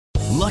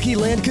Lucky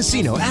Land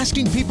Casino,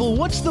 asking people,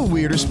 what's the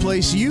weirdest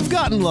place you've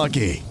gotten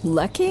lucky?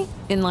 Lucky?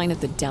 In line at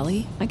the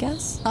deli, I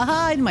guess?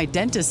 Aha, in my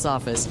dentist's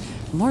office.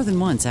 More than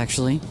once,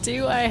 actually.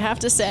 Do I have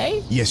to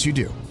say? Yes, you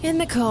do. In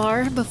the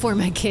car before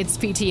my kids'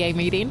 PTA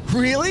meeting.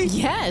 Really?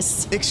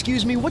 Yes.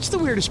 Excuse me, what's the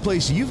weirdest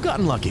place you've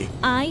gotten lucky?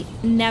 I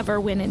never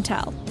win and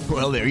tell.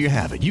 Well, there you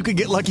have it. You can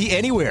get lucky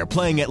anywhere,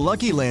 playing at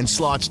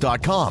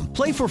LuckyLandSlots.com.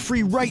 Play for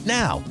free right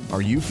now.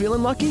 Are you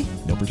feeling lucky?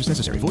 No purchase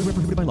necessary. Void where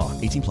prohibited by law.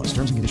 18 plus.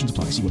 Terms and conditions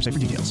apply. See website for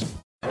details.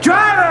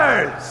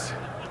 Drivers,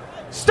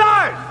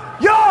 start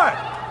your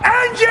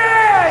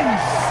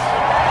engines!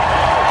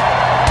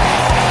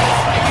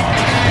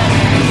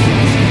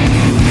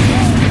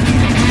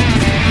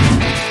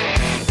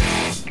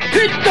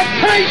 Hit the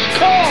pace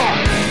car!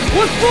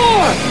 What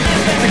for?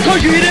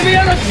 Because you hit every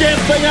other damn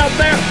thing out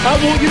there, I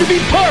want you to be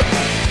perfect!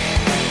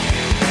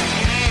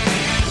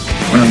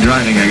 When I'm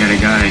driving, I got a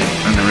guy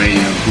on the radio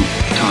who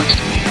talks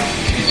to me.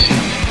 It's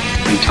him.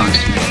 He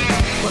talks to me.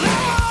 Well,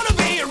 I wanna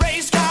be a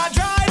race car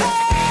driver.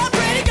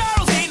 Pretty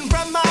girls eating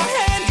from my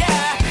hand,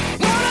 yeah.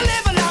 Wanna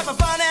live a life of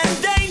fun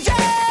and danger.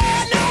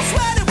 No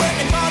sweater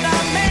working for the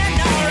man,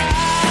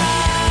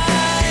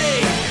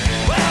 alright.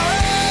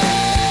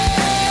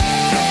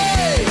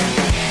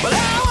 Well,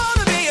 I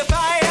wanna be a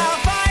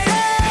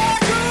firefighter.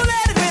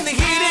 Cool-headed when the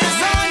heat is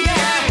on,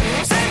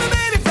 yeah. Save my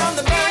baby from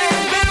the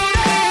burning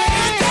building.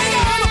 Take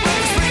all the way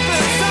to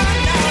sprinklers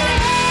on,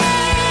 alright.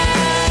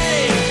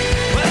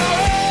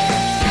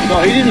 No,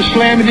 he didn't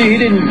slam you, he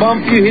didn't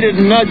bump you, he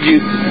didn't nudge you,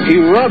 he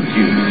rubbed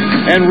you.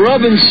 And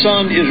rubbing,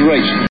 son, is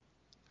racing.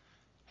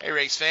 Hey,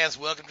 race fans,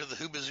 welcome to the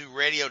Hoobazoo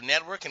Radio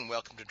Network and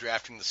welcome to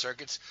Drafting the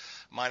Circuits.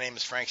 My name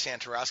is Frank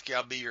Santoroski.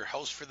 I'll be your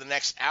host for the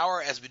next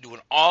hour as we do an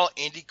all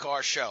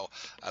IndyCar show.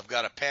 I've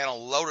got a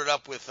panel loaded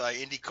up with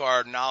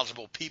IndyCar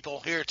knowledgeable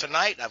people here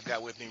tonight. I've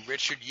got with me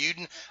Richard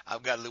Uden,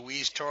 I've got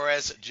Luis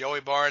Torres,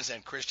 Joey Barnes,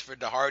 and Christopher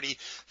DeHardy.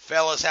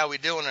 Fellas, how we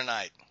doing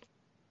tonight?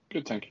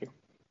 Good, thank you.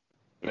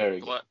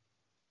 Very good.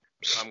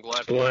 I'm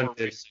glad for more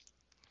racing.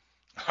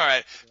 All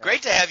right.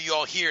 Great to have you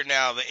all here.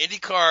 Now, the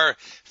IndyCar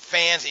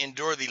fans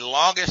endure the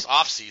longest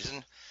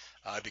off-season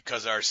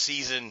because our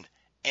season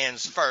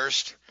ends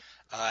first.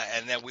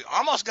 And then we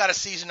almost got a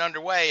season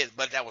underway,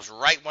 but that was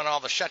right when all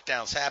the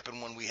shutdowns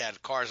happened, when we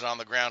had cars on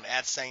the ground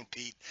at St.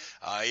 Pete.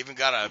 Even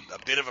got a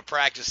bit of a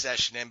practice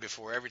session in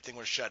before everything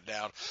was shut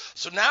down.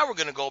 So now we're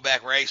going to go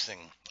back racing.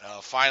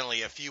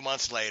 Finally, a few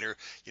months later,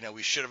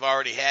 we should have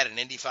already had an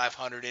Indy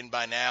 500 in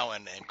by now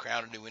and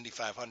crowned a new Indy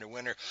 500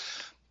 winner.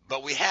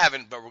 But we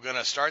haven't, but we're going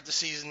to start the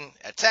season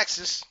at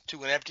Texas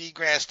to an empty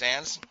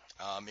grandstands.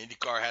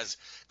 IndyCar has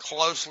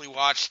closely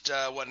watched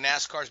what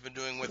NASCAR's been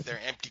doing with their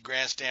empty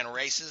grandstand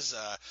races,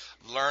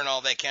 learn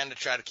all they can to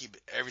try to keep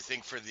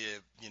everything for the,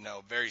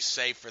 very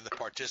safe for the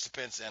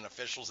participants and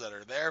officials that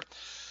are there.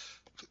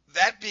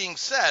 That being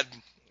said,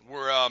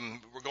 we're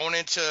going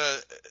into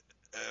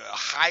a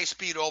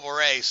high-speed oval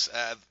race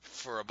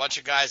for a bunch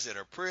of guys that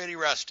are pretty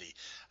rusty.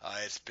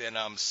 It's been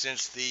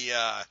since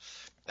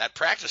that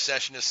practice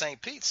session at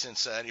St. Pete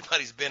since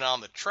anybody's been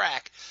on the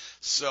track.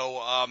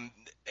 So,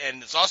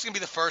 and it's also going to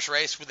be the first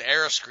race with the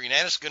Aeroscreen,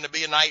 and it's going to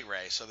be a night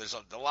race. So there's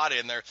a lot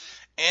in there.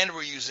 And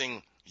we're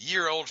using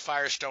year-old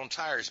Firestone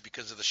tires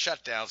because of the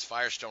shutdowns.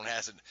 Firestone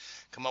hasn't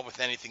come up with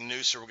anything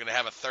new, so we're going to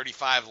have a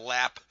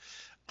 35-lap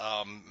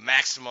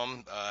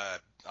maximum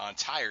on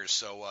tires.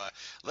 So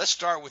let's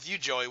start with you,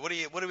 Joey. What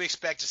do we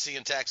expect to see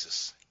in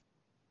Texas?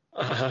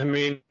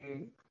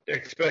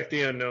 Expect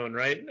the unknown,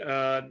 right?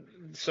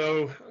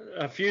 So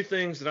a few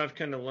things that I've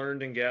kind of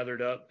learned and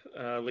gathered up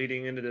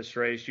leading into this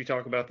race. You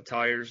talk about the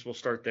tires. We'll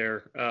start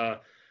there.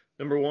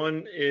 Number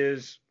one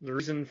is the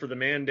reason for the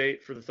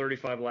mandate for the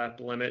 35-lap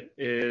limit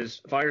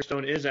is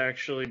Firestone is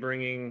actually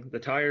bringing the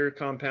tire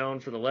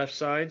compound for the left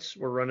sides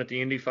were run at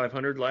the Indy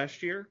 500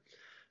 last year.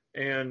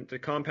 And the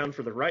compound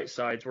for the right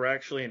sides were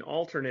actually an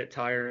alternate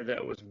tire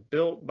that was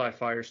built by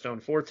Firestone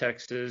for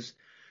Texas.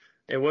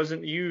 It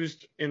wasn't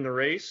used in the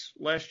race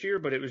last year,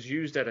 but it was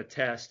used at a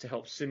test to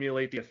help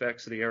simulate the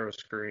effects of the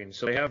Aeroscreen.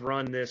 So they have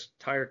run this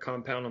tire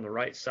compound on the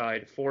right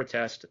side for a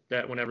test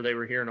that whenever they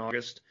were here in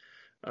August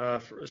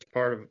as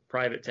part of a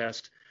private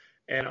test.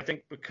 And I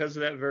think because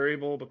of that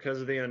variable, because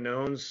of the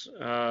unknowns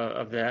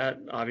of that,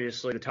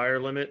 obviously the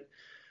tire limit,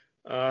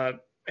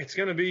 it's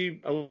going to be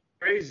a little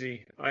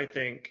crazy, I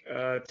think.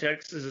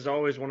 Texas is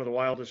always one of the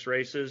wildest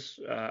races.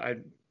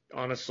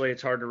 Honestly,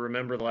 it's hard to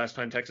remember the last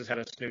time Texas had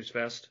a snooze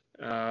fest.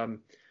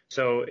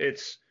 So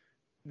it's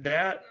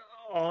that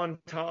on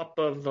top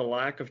of the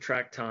lack of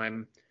track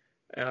time.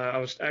 I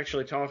was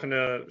actually talking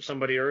to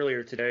somebody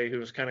earlier today who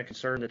was kind of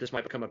concerned that this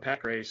might become a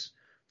pack race.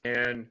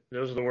 And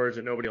those are the words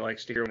that nobody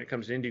likes to hear when it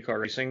comes to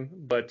IndyCar racing.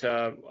 But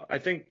I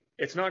think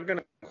it's not going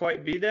to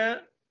quite be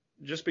that,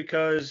 just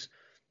because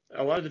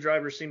a lot of the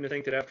drivers seem to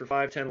think that after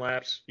 5-10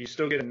 laps, you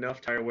still get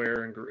enough tire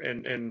wear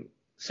and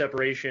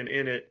separation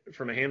in it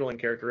from a handling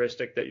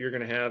characteristic that you're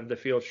going to have the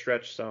field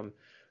stretch some.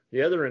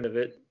 The other end of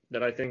it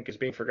that I think is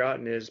being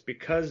forgotten is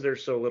because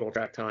there's so little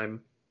track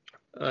time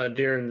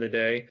during the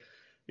day,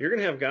 you're going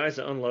to have guys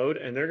that unload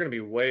and they're going to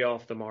be way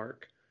off the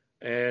mark.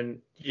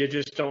 and you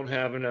just don't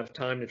have enough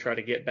time to try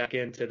to get back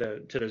into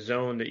the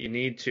zone that you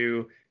need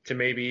to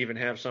maybe even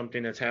have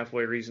something that's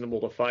halfway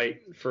reasonable to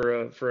fight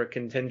for a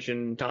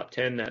contention top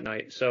 10 that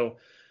night. So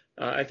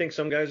I think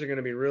some guys are going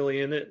to be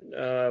really in it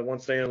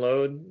once they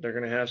unload. They're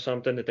going to have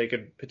something that they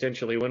could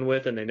potentially win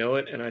with, and they know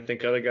it. And I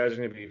think other guys are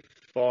going to be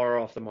far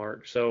off the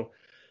mark. So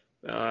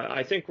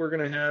I think we're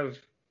going to have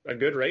a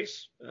good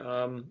race,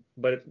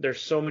 but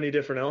there's so many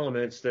different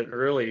elements that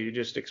really you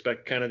just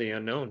expect kind of the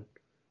unknown.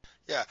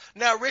 Yeah.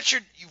 Now,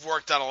 Richard, you've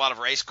worked on a lot of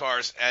race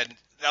cars, and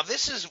now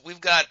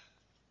we've got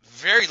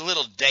very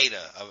little data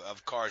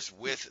of cars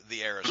with the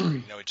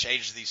aeroscreen. It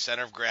changes the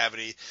center of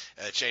gravity,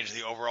 changes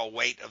the overall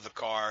weight of the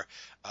car,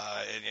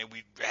 and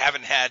we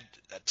haven't had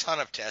a ton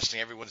of testing.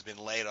 Everyone's been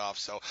laid off.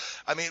 So,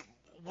 I mean,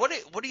 what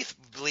do you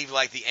believe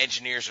like the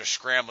engineers are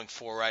scrambling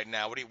for right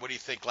now? What do you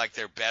think like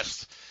their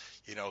best,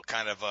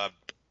 kind of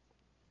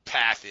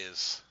path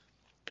is?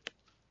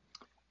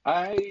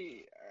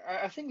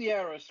 I think the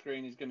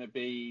aeroscreen is going to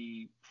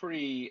be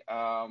pretty.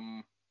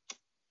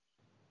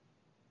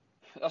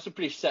 That's a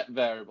pretty set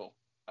variable.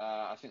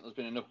 I think there's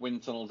been enough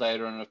wind tunnel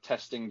data and enough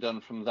testing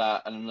done from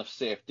that, and enough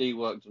CFD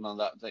work done on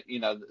that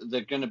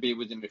they're going to be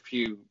within a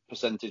few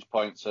percentage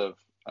points of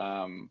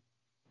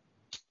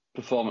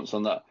performance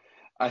on that.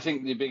 I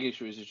think the big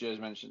issue is, as Joey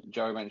mentioned,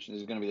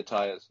 is going to be the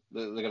tires.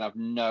 They're going to have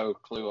no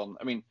clue on.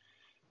 I mean,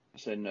 I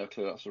said no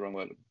clue. That's the wrong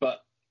word.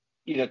 But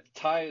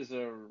tires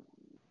are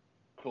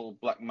called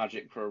black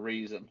magic for a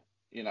reason.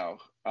 They're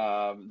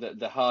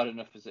hard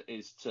enough as it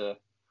is to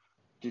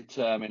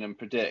determine and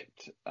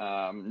predict,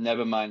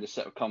 never mind a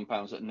set of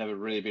compounds that have never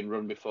really been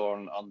run before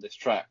on this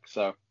track.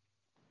 So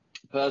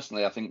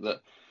personally, I think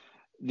that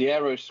the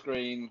aero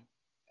screen,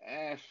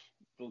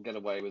 we'll get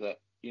away with it.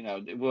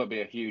 It won't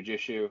be a huge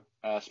issue,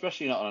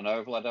 especially not on an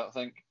oval, I don't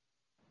think.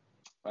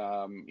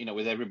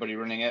 With everybody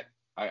running it,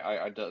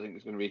 I don't think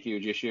it's going to be a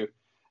huge issue.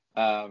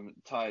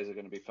 Tires are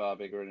going to be far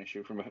bigger an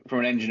issue from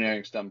an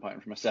engineering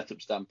standpoint, from a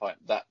setup standpoint.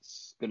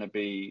 That's going to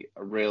be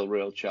a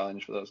real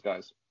challenge for those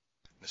guys.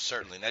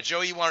 Certainly. Now,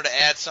 Joey, you wanted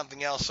to add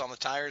something else on the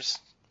tires?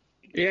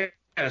 Yeah,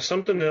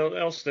 something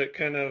else that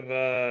kind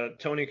of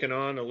Tony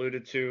Kanaan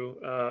alluded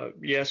to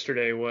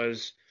yesterday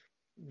was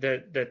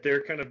that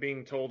they're kind of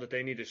being told that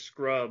they need to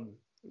scrub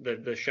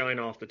the shine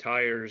off the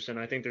tires, and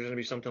I think there's going to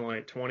be something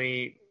like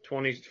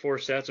 24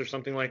 sets or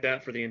something like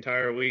that for the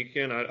entire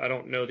weekend. I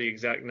don't know the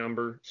exact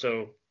number,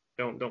 so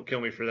don't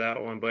kill me for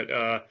that one. But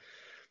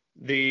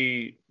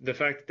the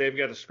fact that they've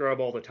got to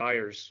scrub all the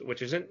tires,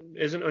 which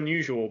isn't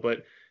unusual,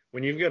 but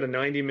when you've got a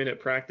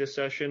 90-minute practice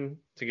session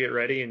to get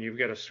ready and you've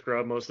got to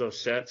scrub most of those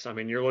sets, I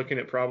mean, you're looking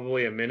at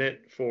probably a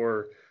minute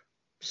for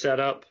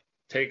setup,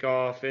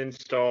 takeoff,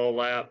 install,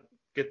 lap,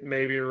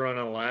 maybe run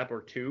a lap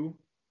or two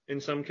in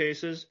some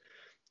cases,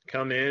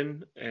 come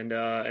in and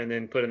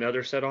then put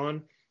another set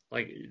on.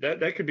 Like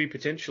that could be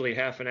potentially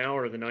half an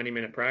hour of the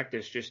 90-minute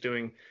practice just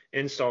doing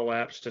install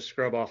laps to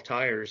scrub off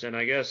tires. And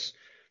I guess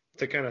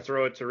to kind of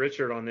throw it to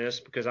Richard on this,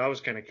 because I was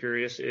kind of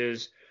curious,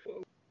 is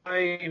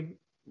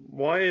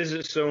why is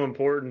it so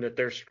important that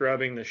they're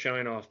scrubbing the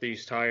shine off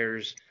these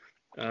tires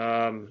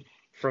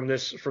from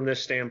this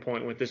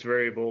standpoint with this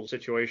variable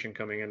situation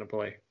coming into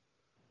play?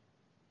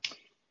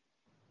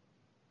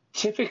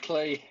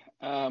 Typically,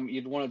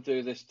 you'd want to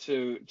do this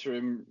to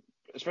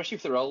especially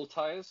if they're old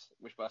tires,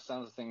 which by the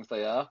sounds of things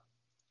they are.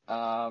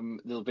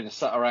 They'll have been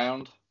sat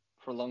around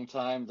for a long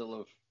time. They'll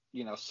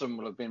have, some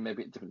will have been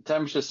maybe at different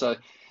temperatures. So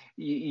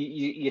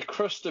your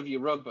crust of your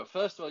rubber,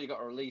 first of all, you've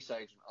got a release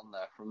agent on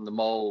there from the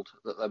mold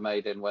that they're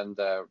made in when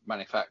they're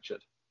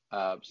manufactured.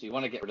 So you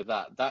want to get rid of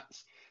that.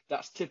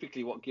 That's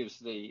typically what gives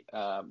the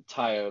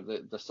tire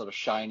the sort of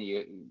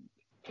shiny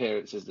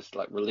appearance, is this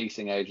like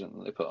releasing agent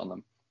that they put on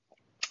them.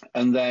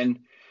 And then,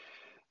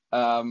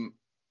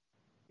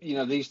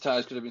 these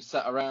tires could have been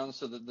sat around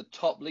so that the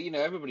top,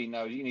 everybody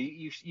knows,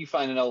 you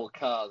find an old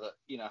car that,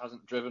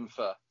 hasn't driven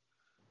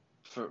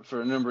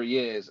for a number of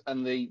years,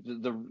 and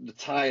the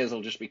tires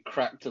will just be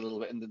cracked a little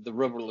bit, and the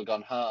rubber will have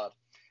gone hard.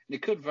 And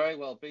it could very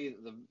well be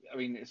that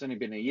it's only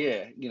been a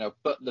year,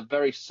 but the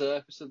very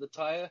surface of the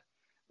tire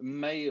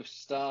may have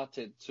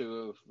started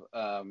to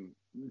have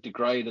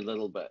degrade a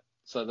little bit.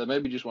 So they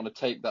maybe just want to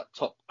take that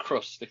top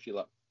crust, if you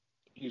like,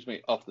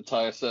 off the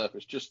tire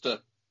surface, just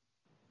to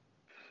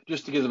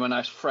give them a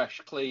nice,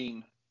 fresh,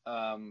 clean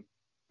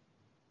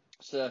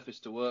surface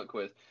to work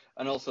with.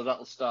 And also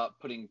that'll start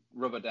putting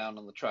rubber down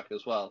on the track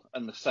as well,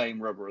 and the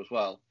same rubber as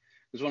well.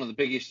 Because one of the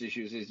biggest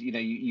issues is,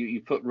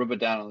 you put rubber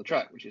down on the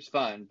track, which is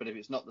fine, but if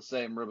it's not the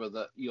same rubber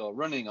that you're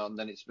running on,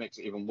 then it makes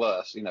it even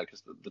worse,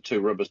 because the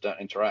two rubbers don't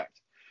interact.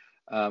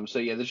 So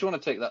yeah, they just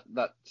want to take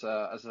that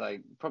as I say,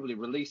 probably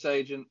release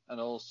agent, and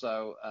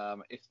also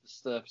if the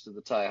surface of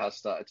the tire has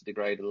started to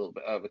degrade a little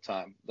bit over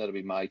time, that'll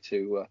be my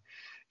two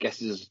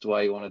guesses as to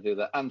why you want to do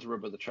that, and to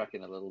rubber the track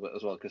in a little bit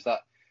as well, because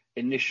that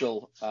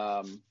initial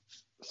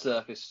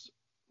surface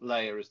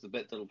layer is the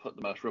bit that'll put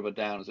the most rubber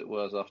down as it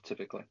wears off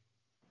typically.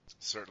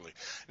 Certainly.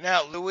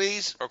 Now,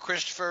 Louise or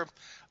Christopher,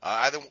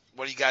 either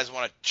what do you guys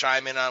want to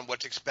chime in on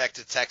what to expect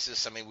at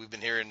Texas? I mean, we've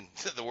been hearing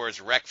the words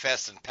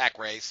Wreckfest and Pack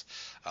Race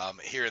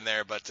here and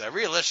there, but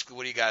realistically,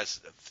 what do you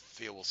guys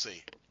feel we'll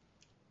see?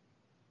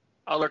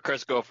 I'll let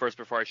Chris go first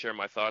before I share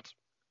my thoughts.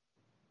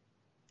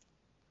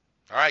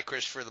 All right,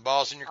 Christopher, the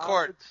ball's in your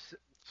court.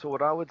 So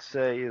what I would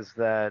say is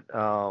that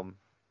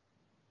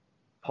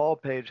Paul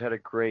Page had a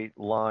great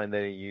line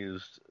that he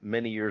used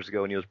many years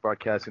ago when he was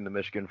broadcasting the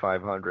Michigan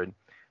 500.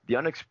 The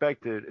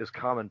unexpected is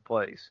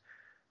commonplace.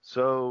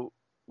 So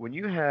when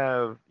you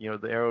have,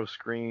 the aero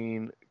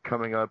screen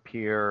coming up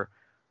here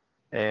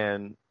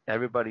and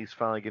everybody's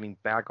finally getting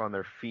back on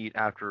their feet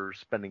after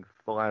spending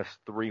the last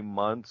 3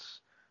 months,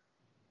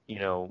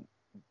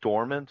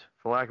 dormant,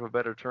 for lack of a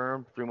better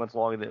term, 3 months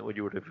longer than what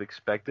you would have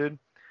expected,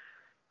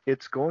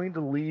 it's going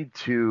to lead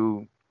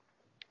to,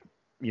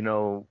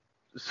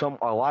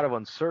 a lot of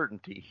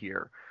uncertainty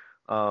here.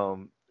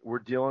 We're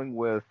dealing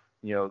with,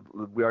 we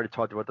already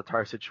talked about the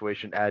tire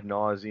situation ad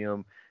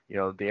nauseum,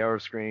 the aero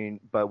screen,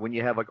 but when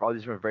you have like all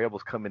these different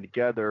variables coming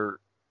together,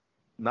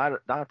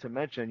 not to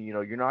mention,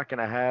 you're not going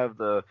to have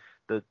the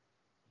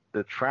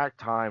track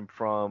time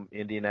from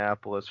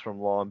Indianapolis, from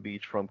Long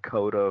Beach, from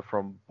COTA,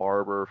 from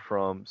Barber,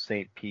 from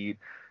St. Pete,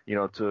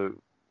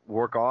 to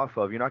work off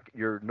of.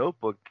 Your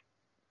notebook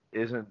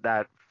isn't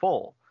that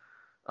full.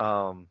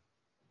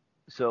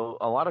 So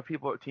a lot of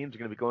teams are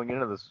going to be going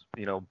into this,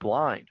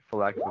 blind, for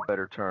lack of a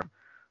better term.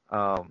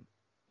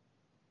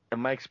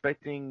 Am I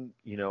expecting,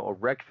 a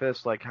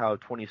Wreckfest like how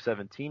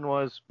 2017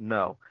 was?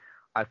 No.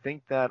 I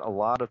think that a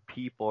lot of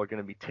people are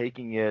going to be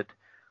taking it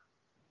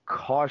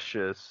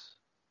cautious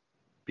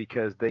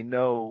because they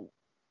know,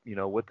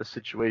 what the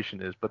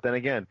situation is. But then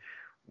again,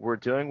 we're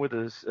dealing with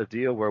a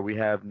deal where we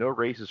have no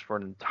races for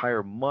an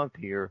entire month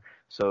here.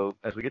 So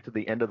as we get to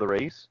the end of the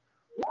race,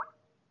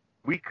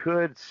 we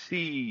could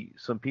see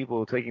some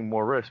people taking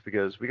more risks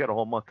because we got a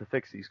whole month to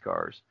fix these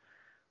cars.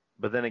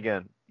 But then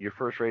again, your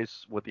first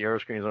race with the aero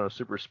screen is on a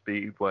super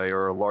speedway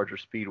or a larger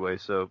speedway,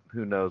 so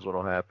who knows what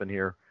will happen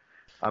here.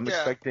 I'm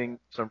expecting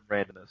some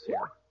randomness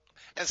here.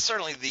 And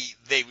certainly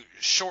they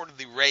shortened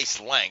the race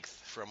length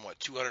from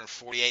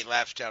 248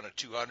 laps down to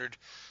 200.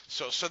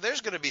 So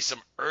there's going to be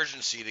some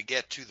urgency to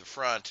get to the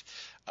front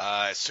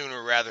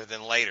sooner rather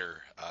than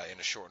later in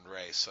a shortened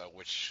race,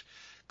 which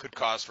could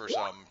cause for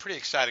some pretty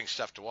exciting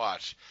stuff to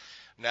watch.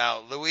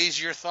 Now,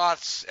 Louise, your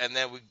thoughts, and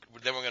then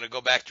we're going to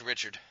go back to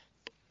Richard.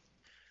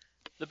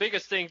 The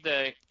biggest thing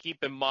to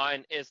keep in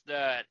mind is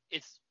that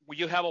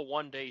you have a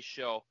one-day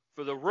show.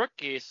 For the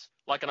rookies,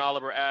 like an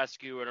Oliver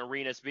Askew and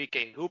Arenas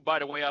Vique, who, by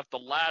the way, off the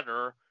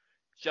ladder,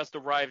 just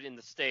arrived in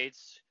the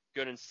States,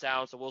 good and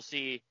sound, so we'll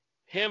see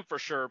him for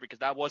sure because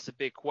that was a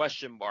big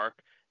question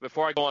mark.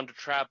 Before I go on to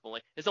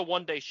traveling, it's a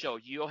one-day show.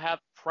 You'll have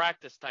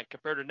practice time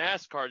compared to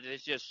NASCAR.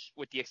 It's just,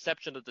 with the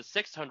exception of the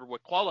 600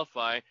 would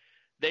qualify,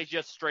 they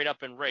just straight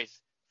up and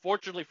race.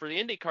 Fortunately for the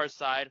IndyCar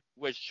side,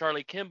 which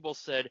Charlie Kimball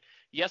said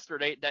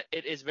yesterday, that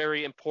it is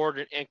very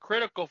important and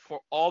critical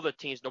for all the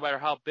teams, no matter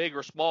how big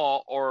or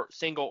small or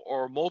single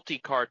or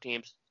multi-car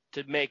teams,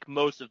 to make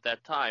most of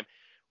that time.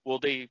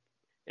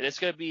 And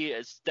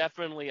it's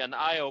definitely an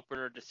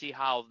eye-opener to see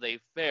how they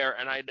fare,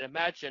 and I'd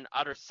imagine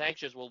other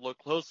sanctions will look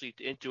closely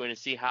into it and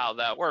see how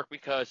that works,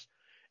 because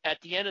at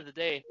the end of the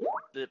day,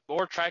 the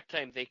more track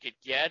time they could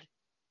get,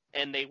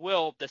 and they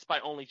will,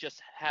 despite only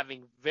just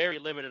having very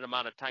limited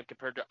amount of time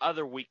compared to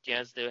other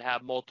weekends, they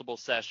have multiple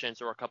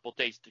sessions or a couple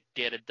days to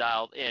get it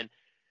dialed in.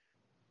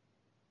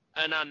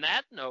 And on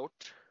that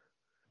note,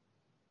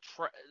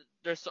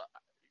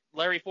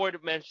 Larry Floyd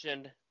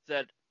mentioned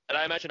that, and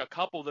I imagine a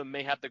couple of them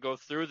may have to go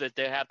through that.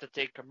 They have to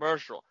take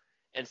commercial,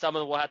 and some of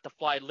them will have to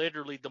fly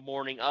literally the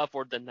morning of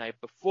or the night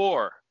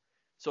before.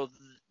 So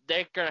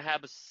they're going to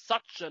have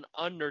such an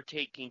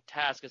undertaking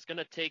task. It's going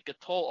to take a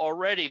toll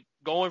already,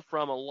 going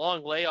from a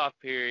long layoff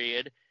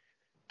period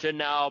to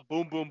now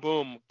boom, boom,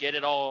 boom, get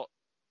it all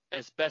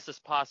as best as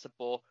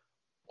possible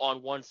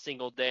on one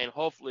single day. And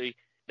hopefully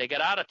they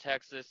get out of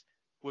Texas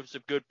with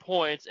some good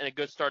points and a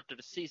good start to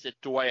the season.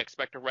 Do I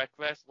expect a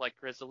Wreckfest like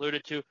Chris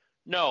alluded to?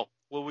 No.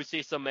 Will we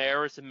see some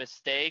errors and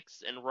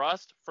mistakes and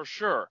rust? For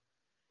sure.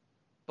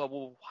 But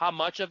how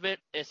much of it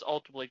is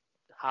ultimately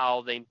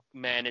how they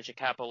manage and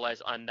capitalize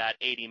on that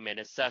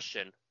 80-minute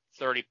session,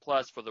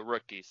 30-plus for the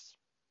rookies.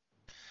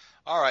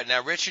 All right.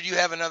 Now, Richard, you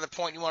have another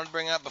point you want to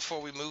bring up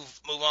before we move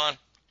on?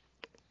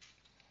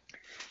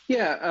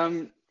 Yeah.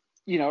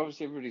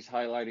 Obviously everybody's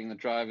highlighting the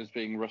drivers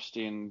being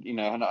rusty and,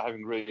 not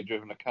having really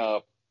driven a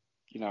car,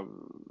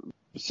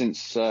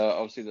 since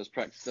obviously those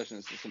practice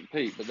sessions at St.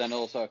 Pete, but then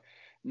also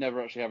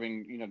never actually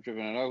having,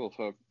 driven an oval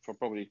for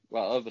probably,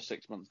 over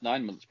 6 months,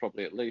 9 months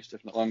probably at least,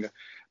 if not longer.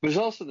 But it's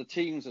also the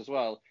teams as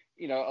well.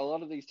 A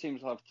lot of these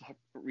teams have,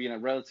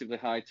 relatively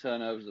high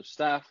turnovers of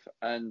staff,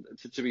 and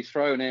to be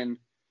thrown in,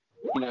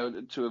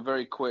 to a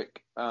very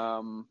quick,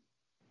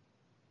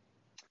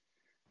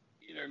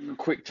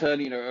 quick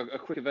turn, a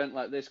quick event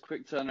like this,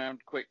 quick turnaround,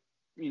 quick,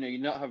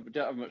 you don't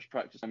have much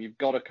practice time. You've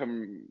got to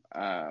come,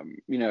 out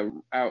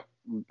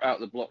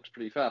the blocks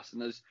pretty fast.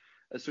 And there's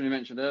as somebody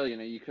mentioned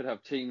earlier, you could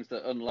have teams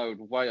that unload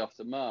way off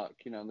the mark,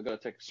 and they've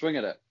got to take a swing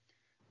at it.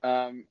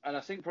 And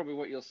I think probably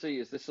what you'll see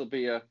is this will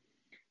be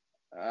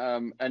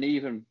an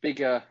even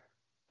bigger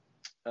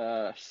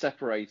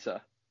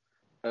separator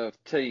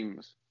of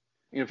teams.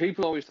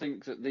 People always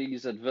think that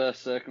these adverse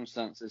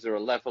circumstances are a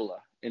leveler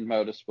in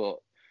motorsport,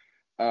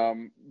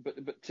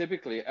 but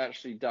typically it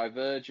actually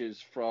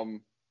diverges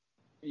from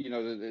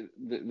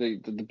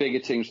the bigger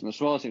teams from the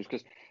smaller teams,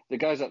 because the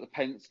guys like the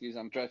Penske's,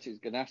 Andretti's,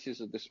 Ganassi's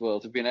of this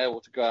world have been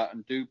able to go out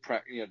and do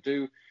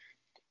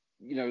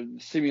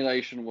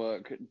simulation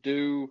work,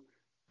 they've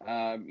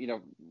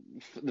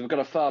got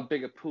a far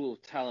bigger pool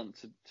of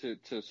talent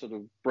to sort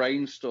of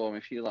brainstorm,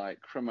 if you like,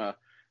 from a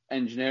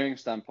engineering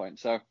standpoint.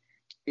 So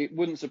it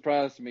wouldn't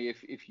surprise me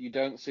if you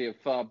don't see a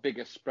far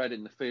bigger spread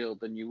in the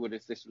field than you would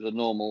if this was a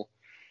normal,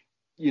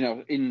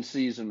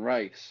 in-season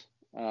race.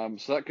 So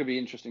that could be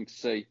interesting to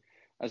see.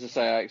 As I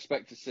say, I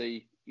expect to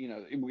see,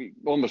 it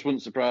almost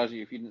wouldn't surprise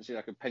you if you didn't see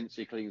like a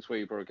Penske clean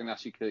sweep or a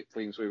Ganassi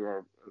clean sweep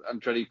or an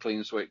Andretti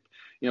clean sweep.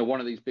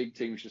 One of these big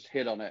teams just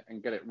hit on it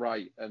and get it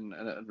right and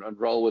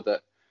roll with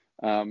it.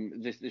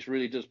 This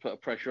really does put a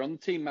pressure on the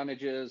team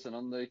managers and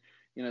on the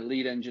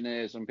lead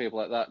engineers and people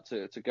like that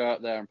to go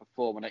out there and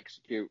perform and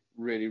execute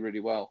really,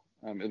 really well.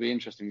 It'll be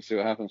interesting to see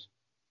what happens.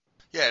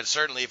 Yeah, and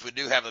certainly if we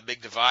do have a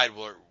big divide,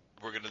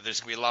 there's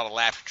going to be a lot of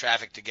lap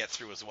traffic to get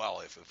through as well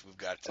if we've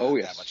got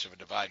that much of a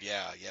divide.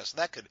 Yeah, so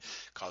that could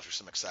cause for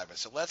some excitement.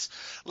 So let's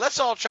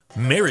all try.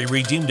 Mary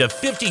redeemed a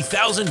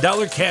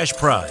 $50,000 cash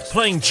prize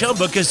playing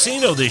Chumba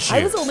Casino this year.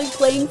 I was only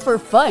playing for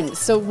fun,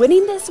 so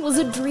winning this was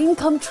a dream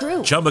come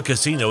true. Chumba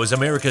Casino is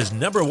America's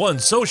 #1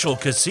 social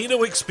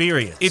casino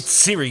experience. It's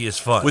serious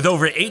fun. With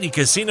over 80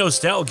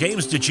 casino-style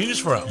games to choose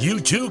from, you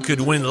too could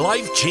win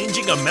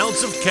life-changing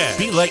amounts of cash.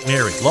 Be like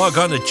Mary. Log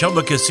on to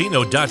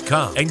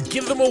ChumbaCasino.com and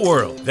give them a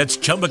whirl. That's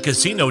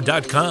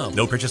ChumbaCasino.com.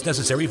 No purchase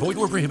necessary. Void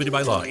where prohibited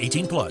by law.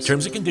 18+.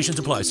 Terms and conditions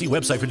apply. See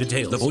website for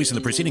details. The voice in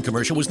the preceding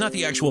commercial was not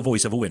the actual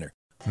voice of a winner.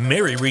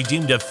 Mary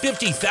redeemed a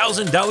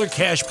 $50,000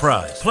 cash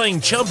prize playing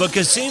Chumba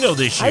Casino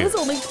this year. I was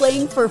only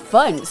playing for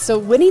fun, so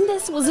winning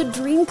this was a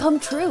dream come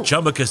true.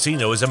 Chumba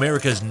Casino is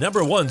America's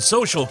 #1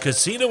 social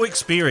casino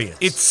experience.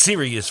 It's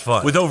serious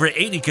fun. With over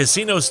 80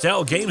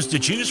 casino-style games to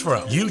choose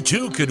from, you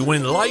too could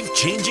win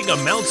life-changing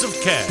amounts of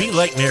cash. Be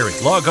like Mary.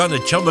 Log on to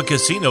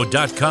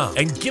ChumbaCasino.com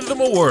and give them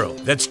a whirl.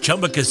 That's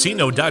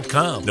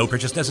ChumbaCasino.com. No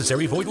purchase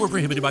necessary. Void where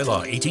prohibited by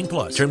law.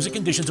 18+. Terms and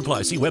conditions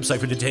apply. See website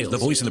for details. The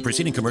voice in the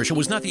preceding commercial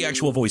was not the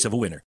actual voice of a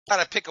winner.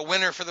 Got to pick a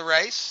winner for the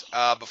race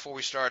before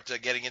we start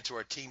getting into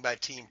our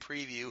team-by-team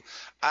preview.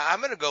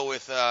 I'm going to go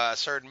with a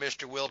certain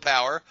Mr.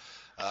 Willpower,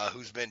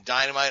 who's been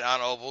dynamite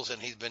on ovals,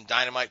 and he's been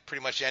dynamite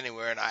pretty much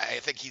anywhere, and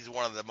I think he's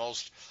one of the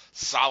most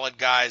solid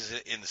guys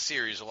in the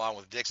series along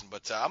with Dixon.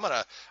 But I'm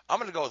gonna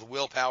go with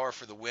Willpower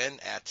for the win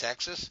at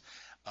Texas.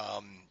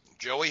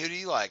 Joey, who do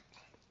you like?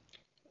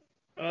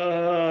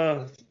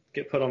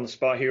 Get put on the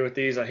spot here with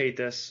these. I hate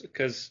this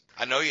because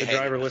I know you the hate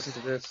driver it. Listen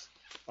to this.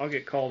 I'll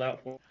get called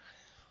out for.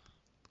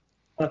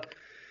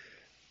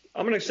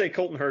 I'm going to say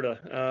Colton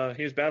Herta.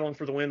 He was battling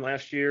for the win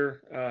last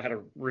year, had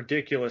a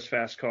ridiculous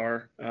fast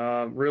car,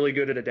 really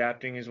good at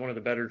adapting. He's one of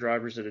the better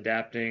drivers at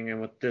adapting. And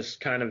with this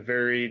kind of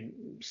varied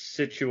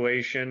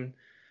situation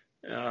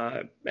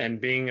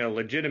and being a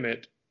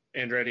legitimate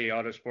Andretti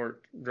Autosport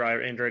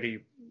driver,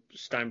 Andretti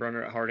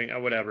Steinbrenner at Harding,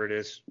 whatever it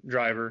is,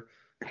 driver,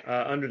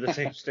 under the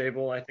same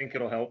stable, I think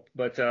it'll help.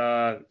 But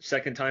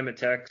second time at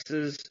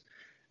Texas,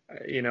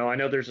 I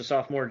know there's a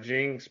sophomore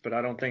jinx, but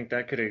I don't think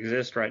that could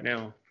exist right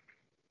now.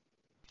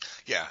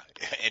 Yeah,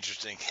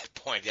 interesting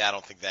point. Yeah, I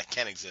don't think that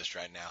can exist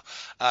right now.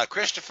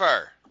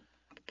 Christopher.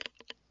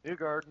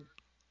 Newgarden.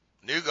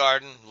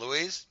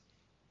 Louise?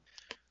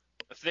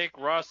 I think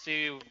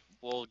Rossi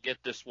will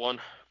get this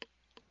one.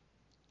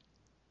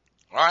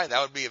 All right,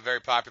 that would be a very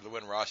popular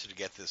win, Rossi, to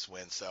get this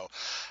win. So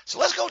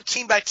let's go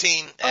team by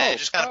team and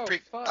just kind of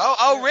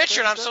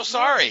Richard, I'm so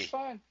sorry. It's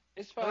fine.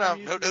 It's fine. No,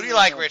 who do you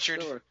like,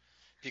 Richard? Sure.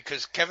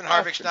 Because Kevin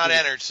Harvick's not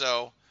entered,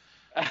 so.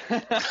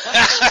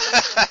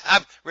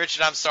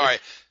 Richard, I'm sorry.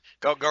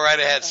 Go right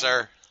ahead,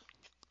 sir.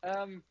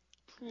 It's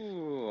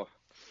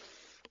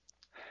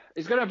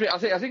going to be. I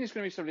think it's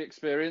going to be somebody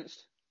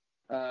experienced,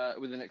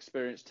 with an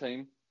experienced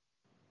team.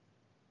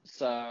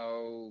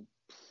 So,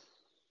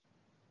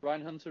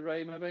 Ryan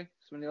Hunter-Ray, maybe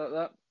somebody like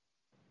that.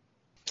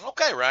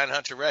 Okay, Ryan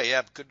Hunter-Ray,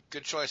 yeah,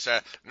 good choice.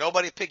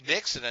 Nobody picked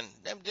Dixon,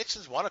 and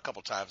Dixon's won a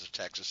couple times at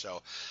Texas,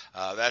 so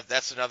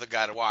that's another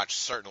guy to watch,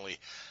 certainly.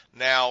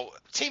 Now,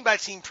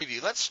 team-by-team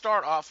preview. Let's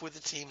start off with the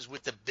teams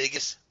with the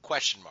biggest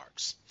question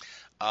marks,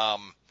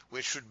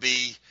 which would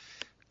be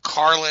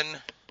Carlin,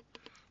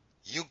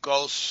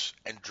 Juncos,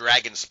 and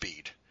Dragon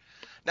Speed.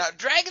 Now,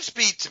 Dragon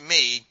Speed, to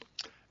me,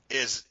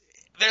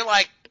 they're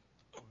like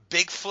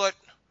Bigfoot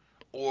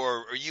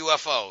or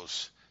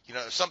UFOs.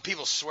 Some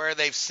people swear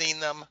they've seen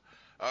them.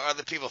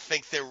 Other people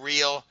think they're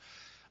real,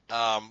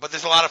 but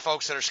there's a lot of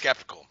folks that are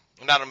skeptical.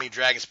 And I don't mean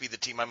Dragon Speed, the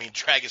team. I mean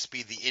Dragon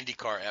Speed, the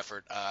IndyCar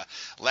effort.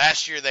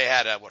 Last year they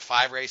had,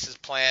 5 races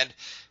planned.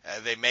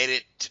 They made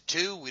it to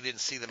 2. We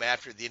didn't see them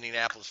after the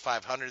Indianapolis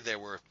 500. There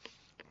were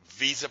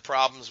visa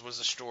problems was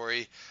a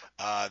story.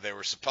 They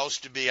were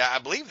supposed to be, I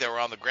believe they were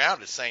on the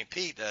ground at St.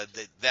 Pete.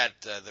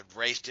 The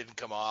race didn't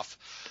come off.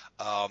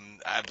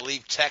 I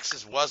believe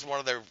Texas was one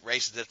of their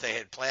races that they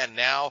had planned.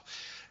 Now,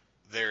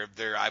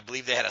 I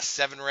believe they had a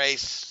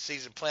 7-race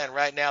season plan.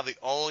 Right now, the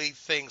only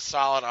thing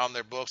solid on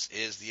their books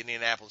is the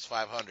Indianapolis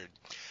 500,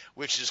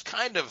 which is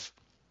kind of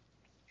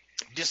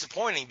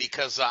disappointing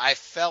because I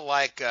felt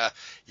like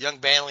young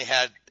Ben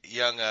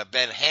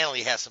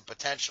Hanley has some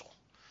potential.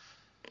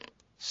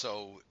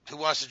 So, who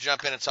wants to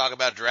jump in and talk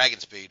about Dragon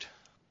Speed?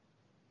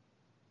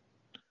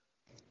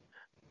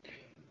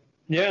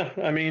 Yeah,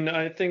 I mean,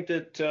 I think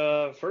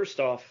that first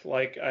off,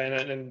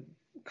 and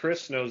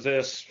Chris knows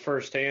this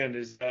firsthand,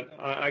 is that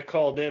I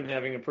called them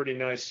having a pretty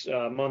nice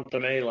month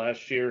of May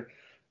last year,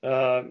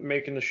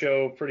 making the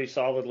show pretty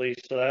solidly.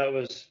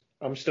 So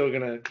I'm still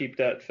going to keep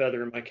that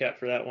feather in my cap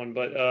for that one.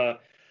 But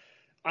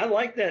I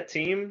like that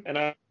team,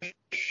 and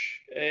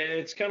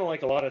it's kind of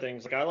like a lot of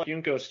things. Like, I like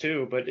Juncos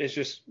too, but it's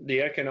just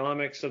the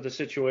economics of the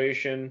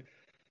situation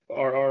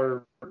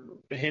are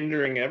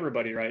hindering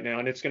everybody right now.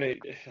 And it's going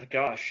to,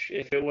 gosh,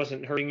 if it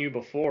wasn't hurting you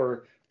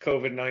before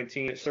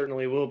COVID-19, it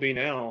certainly will be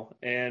now.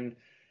 And,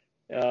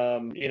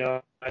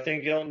 I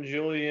think Elton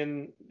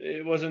Julian,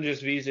 it wasn't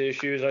just visa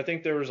issues. I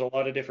think there was a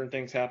lot of different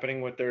things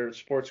happening with their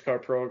sports car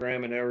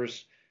program, and there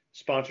was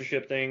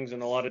sponsorship things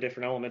and a lot of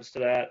different elements to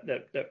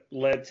that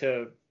led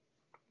to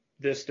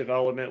this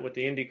development with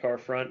the IndyCar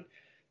front.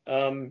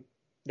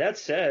 That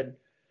said,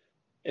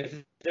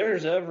 if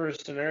there's ever a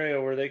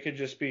scenario where they could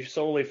just be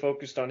solely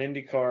focused on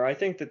IndyCar, I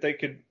think that they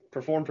could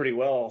perform pretty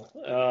well.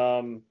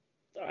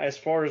 As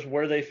far as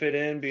where they fit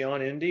in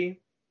beyond Indy,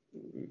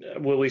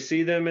 will we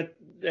see them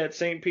at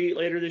St. Pete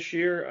later this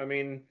year? I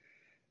mean,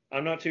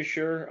 I'm not too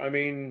sure. I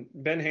mean,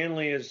 Ben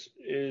Hanley is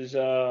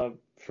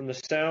from the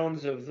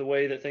sounds of the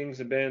way that things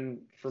have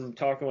been, from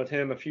talking with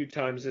him a few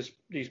times this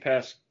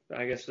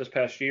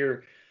past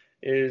year,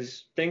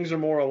 is things are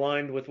more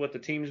aligned with what the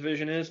team's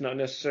vision is, not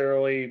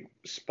necessarily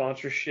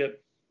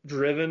sponsorship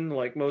driven.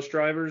 Like, most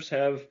drivers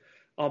have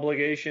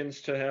obligations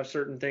to have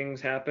certain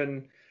things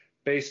happen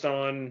based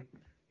on,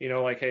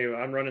 like, hey,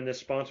 I'm running this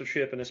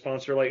sponsorship, and the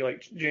sponsor,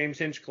 like James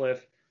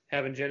Hinchcliffe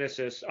having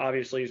Genesis,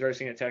 obviously he's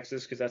racing at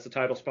Texas because that's the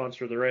title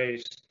sponsor of the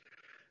race.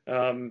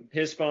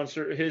 His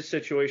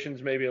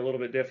situation's maybe a little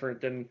bit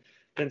different than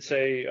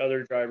say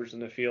other drivers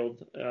in the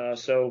field.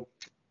 So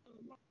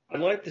I'd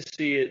like to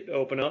see it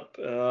open up.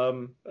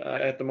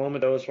 At the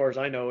moment, though, as far as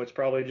I know, it's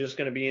probably just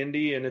going to be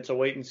Indy, and it's a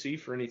wait and see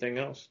for anything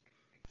else.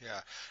 Yeah.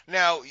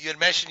 Now, you had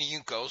mentioned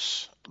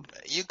Juncos.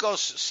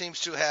 Juncos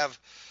seems to have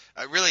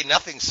really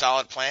nothing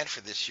solid planned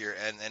for this year,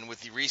 and with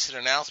the recent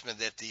announcement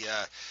that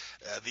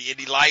the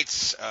Indy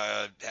Lights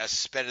has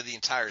suspended the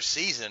entire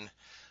season,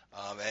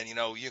 and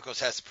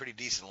Juncos has a pretty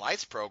decent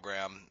lights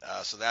program,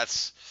 so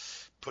that's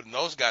putting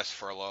those guys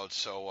furloughed.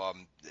 So,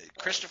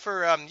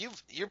 Christopher,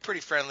 you're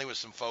pretty friendly with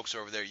some folks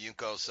over there at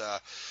Juncos.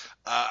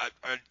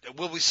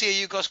 Will we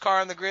see a Juncos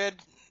car on the grid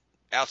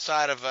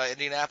outside of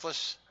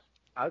Indianapolis?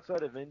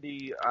 Outside of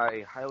Indy,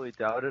 I highly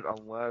doubt it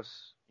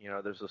unless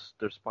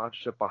there's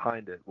sponsorship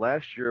behind it.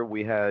 Last year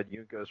we had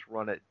Juncos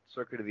run at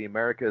Circuit of the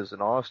Americas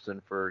in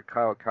Austin for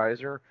Kyle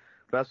Kaiser.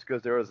 That's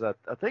because there was I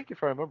think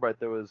if I remember right,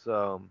 there was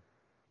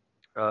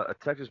a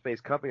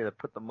Texas-based company that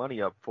put the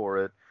money up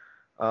for it.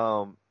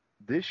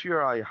 This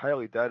year, I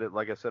highly doubt it,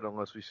 like I said,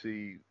 unless we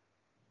see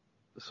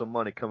some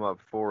money come up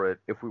for it.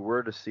 If we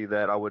were to see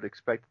that, I would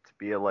expect it to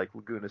be at, like,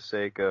 Laguna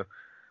Seca,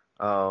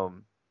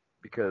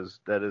 because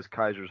that is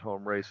Kaiser's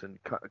home race, and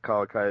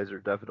Kyle Kaiser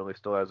definitely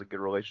still has a good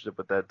relationship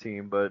with that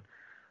team. But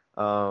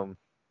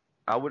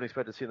I wouldn't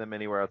expect to see them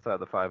anywhere outside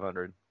the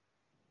 500.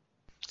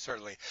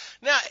 Certainly.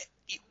 Now,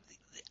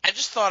 I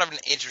just thought of an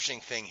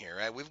interesting thing here,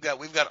 right? We've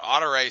got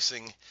auto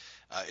racing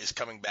is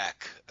coming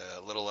back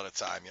a little at a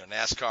time.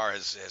 NASCAR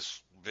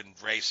has been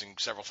racing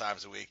several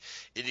times a week.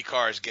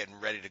 IndyCar is getting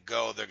ready to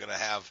go. They're going to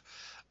have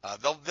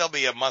they'll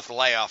be a month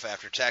layoff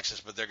after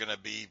Texas, but they're going to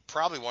be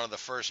probably one of the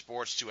first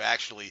sports to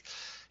actually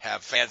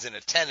have fans in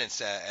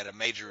attendance at a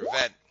major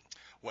event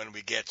when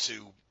we get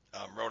to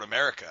Road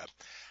America.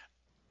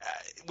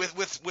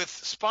 With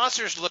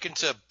sponsors looking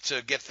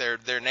to get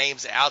their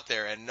names out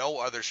there and no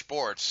other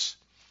sports,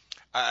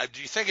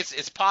 do you think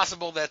it's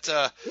possible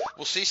that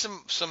we'll see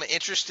some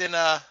interest in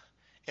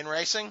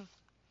racing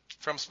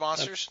from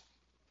sponsors?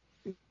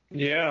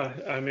 Yeah,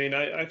 I mean,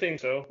 I think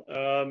so.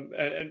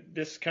 And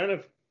this kind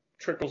of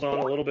trickles on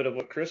a little bit of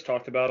what Chris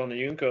talked about on the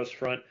Juncos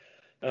front.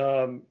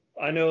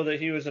 I know that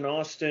he was in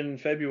Austin in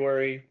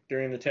February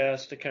during the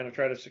test to kind of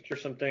try to secure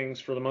some things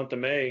for the month of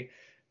May.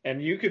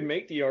 And you could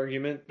make the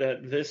argument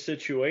that this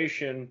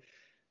situation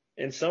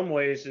in some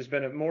ways has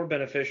been more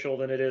beneficial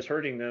than it is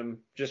hurting them,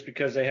 just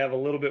because they have a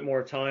little bit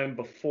more time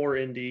before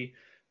Indy,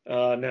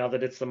 now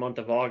that it's the month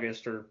of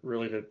August, or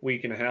really the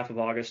week and a half of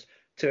August,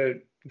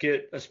 to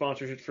get a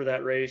sponsorship for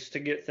that race, to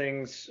get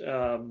things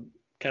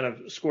kind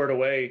of squared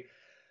away.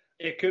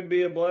 It could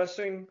be a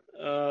blessing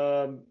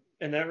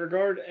in that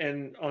regard.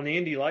 And on the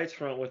Indy Lights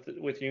front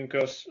with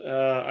Juncos,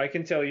 I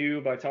can tell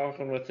you by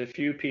talking with a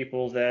few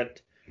people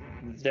that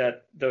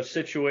that the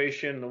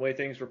situation, the way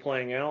things were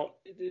playing out,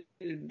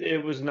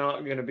 it was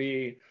not going to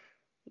be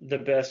the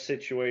best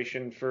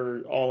situation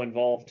for all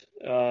involved.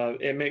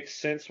 It makes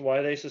sense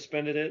why they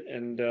suspended it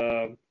and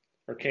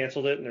or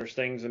canceled it, and there's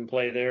things in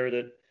play there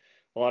that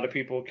a lot of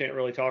people can't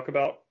really talk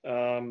about.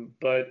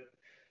 But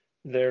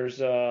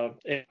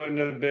it wouldn't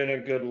have been a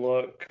good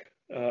look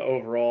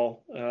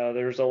overall.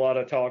 There's a lot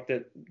of talk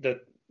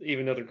that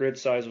even though the grid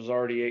size was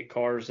already 8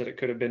 cars, that it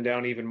could have been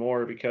down even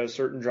more because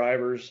certain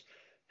drivers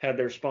had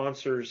their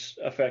sponsors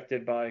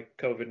affected by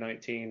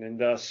COVID-19, and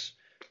thus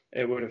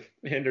it would have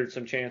hindered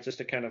some chances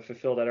to kind of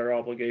fulfill their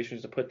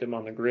obligations to put them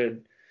on the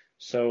grid.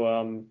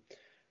 So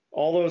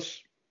all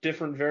those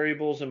different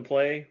variables in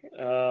play.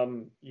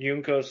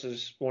 Juncos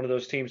is one of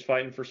those teams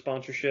fighting for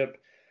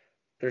sponsorship.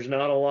 There's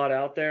not a lot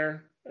out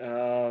there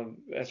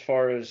as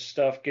far as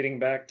stuff getting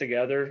back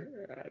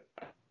together.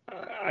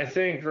 I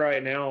think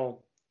right now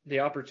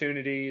the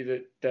opportunity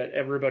that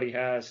everybody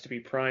has to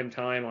be prime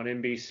time on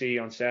NBC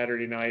on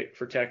Saturday night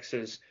for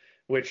Texas,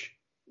 which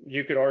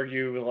you could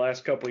argue the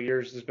last couple of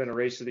years has been a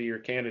race of the year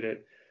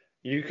candidate.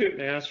 You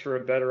couldn't ask for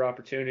a better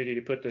opportunity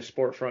to put the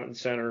sport front and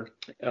center.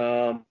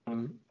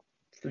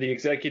 For the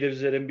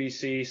executives at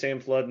NBC, Sam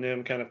Flood and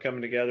them kind of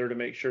coming together to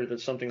make sure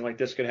that something like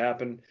this could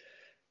happen.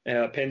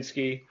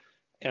 Penske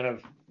kind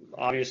of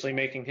obviously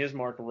making his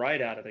mark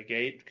right out of the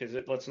gate because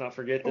let's not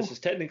forget this is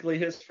technically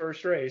his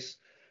first race.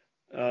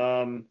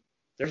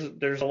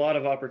 There's a lot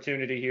of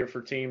opportunity here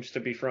for teams to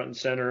be front and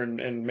center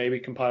and maybe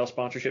compile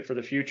sponsorship for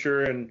the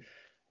future, and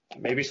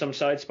maybe some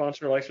side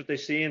sponsor likes what they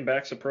see and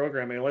backs the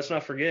program. I mean, let's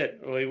not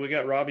forget we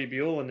got Robbie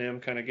Buell and them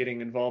kind of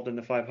getting involved in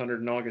the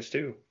 500 in August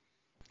too.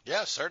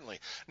 Yeah, certainly.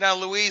 Now,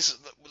 Luis,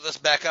 let's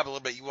back up a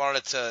little bit. You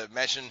wanted to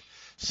mention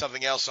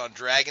something else on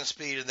Dragon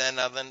Speed, and then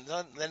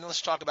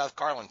let's talk about the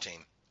Carlin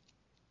team.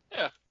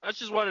 Yeah, I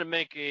just wanted to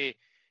make a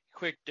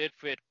quick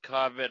did-fit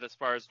comment as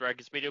far as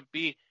Dragon Speed. It would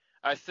be,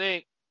 I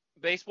think,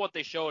 based on what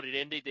they showed at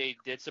Indy, they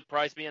did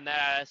surprise me in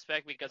that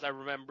aspect because I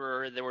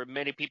remember there were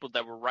many people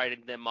that were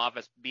writing them off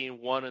as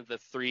being one of the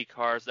 3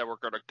 cars that were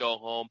going to go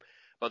home.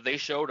 But they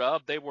showed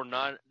up. They were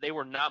not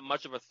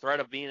much of a threat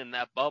of being in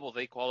that bubble.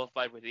 They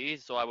qualified with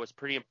ease, so I was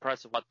pretty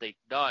impressed with what they've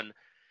done.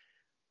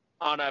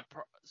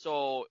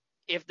 So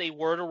if they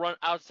were to run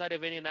outside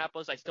of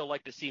Indianapolis, I still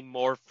like to see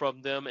more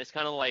from them. It's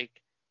kind of like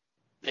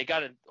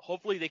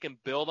hopefully they can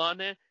build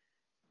on it,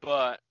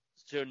 but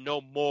to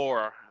know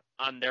more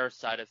on their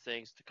side of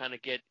things to kind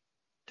of get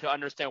to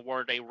understand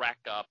where they rack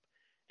up.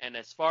 And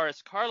as far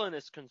as Carlin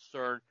is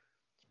concerned,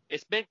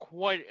 it's been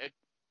quite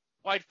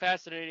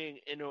fascinating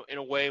in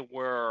a way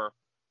where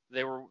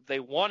they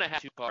want to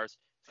have 2 cars.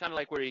 It's kind of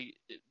like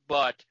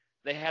but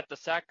they had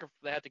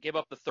to give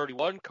up the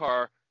 31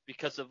 car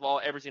because of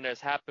everything that's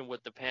happened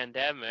with the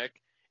pandemic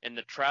and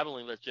the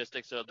traveling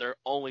logistics. So they're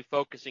only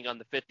focusing on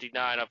the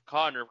 59 of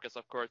Connor because,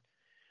 of course,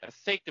 I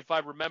think if I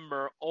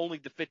remember, only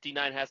the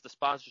 59 has the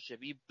sponsorship.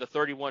 The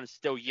 31 is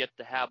still yet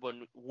to have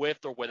one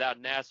with or without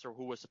Nasser,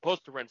 who was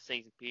supposed to run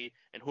St. Pete,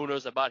 and who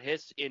knows about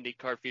his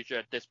IndyCar future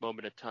at this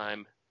moment in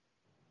time.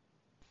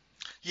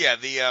 Yeah,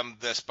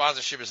 the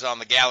sponsorship is on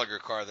the Gallagher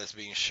car that's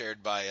being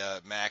shared by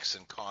Max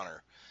and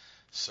Connor.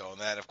 So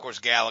that, of course,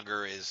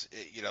 Gallagher is,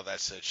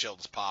 that's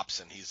Chilton's pops,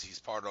 and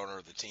he's part owner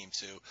of the team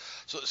too.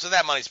 So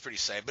that money's pretty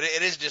safe. But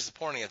it is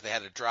disappointing that they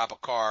had to drop a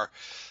car,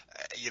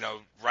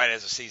 right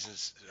as the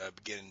season's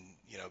getting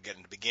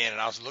to begin. And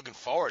I was looking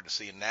forward to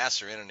seeing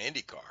Nasser in an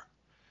Indy car.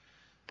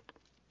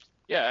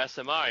 Yeah,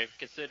 SMI,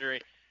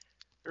 considering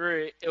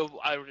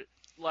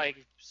like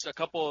a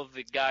couple of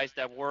the guys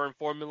that were in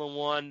Formula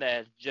One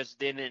that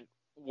just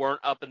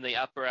weren't up in the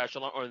upper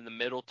echelon or in the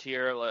middle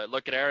tier.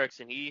 Look at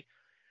Ericsson.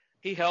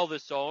 He held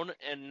his own,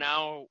 and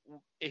now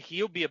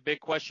he'll be a big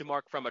question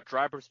mark from a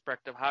driver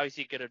perspective. How is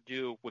he going to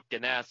do with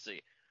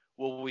Ganassi?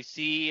 Will we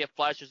see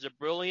flashes of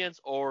brilliance,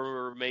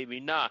 or maybe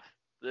not?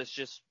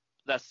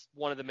 That's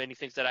one of the many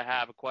things that I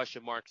have a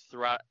question mark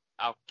throughout.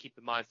 I'll keep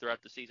in mind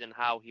throughout the season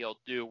how he'll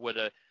do with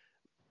a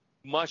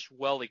much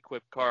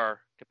well-equipped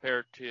car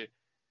compared to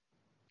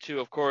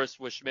of course,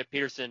 with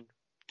Schmidt-Peterson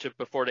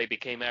before they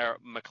became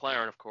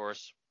McLaren, of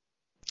course.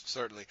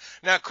 Certainly.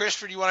 Now,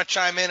 Christopher, do you want to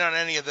chime in on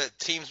any of the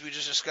teams we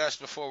just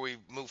discussed before we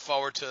move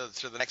forward to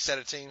the next set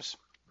of teams?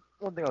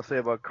 One thing I'll say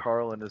about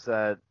Carlin is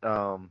that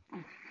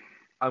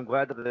I'm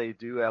glad that they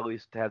do at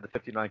least have the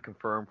 59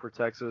 confirmed for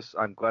Texas.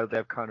 I'm glad they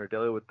have Connor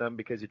Daly with them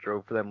because he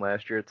drove for them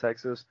last year at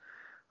Texas.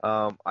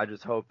 I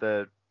just hope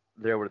that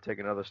they're able to take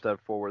another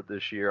step forward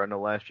this year. I know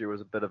last year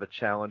was a bit of a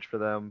challenge for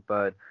them,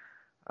 but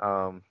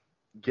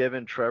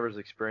given Trevor's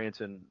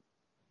experience in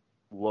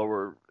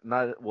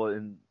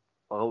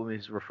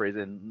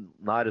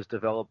not as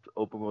developed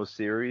open wheel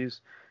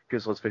series,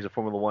 because let's face it,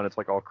 Formula One, it's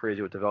like all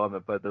crazy with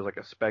development, but there's like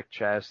a spec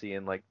chassis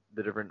and like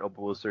the different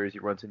open wheel series he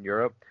runs in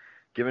Europe.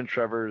 Given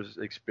Trevor's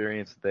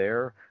experience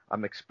there,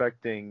 I'm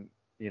expecting,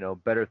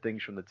 better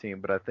things from the team,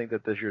 but I think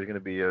that this year is going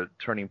to be a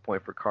turning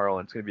point for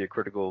Carlin. It's going to be a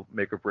critical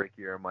make or break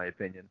year, in my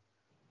opinion.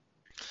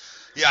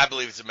 Yeah, I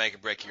believe it's a make or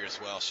break year as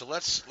well. So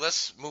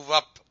let's move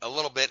up a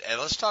little bit and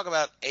let's talk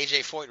about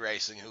AJ Foyt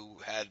Racing, who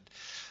had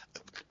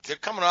they're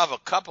coming off a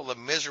couple of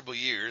miserable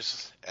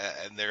years,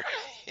 and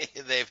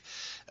they've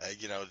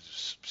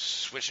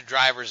switching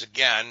drivers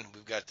again.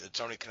 We've got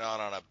Tony Kanaan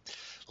on a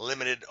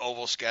limited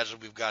oval schedule.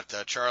 We've got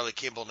Charlie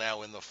Kimball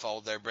now in the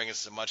fold there, bringing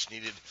some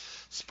much-needed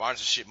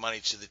sponsorship money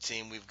to the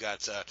team. We've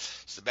got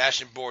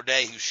Sebastian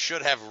Bourdais, who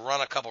should have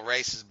run a couple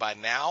races by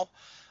now.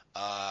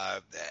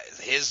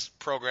 His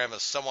program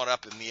is somewhat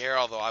up in the air,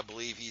 although I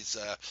believe he's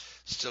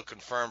still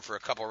confirmed for a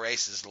couple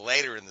races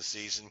later in the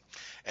season.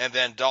 And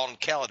then Dalton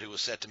Kellett, who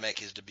was set to make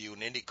his debut in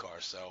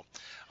IndyCar. So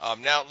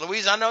now,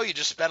 Louise, I know you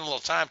just spent a little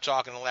time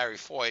talking to Larry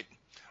Foyt,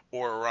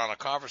 or we're on a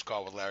conference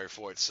call with Larry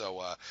Foyt.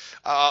 So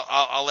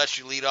I'll let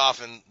you lead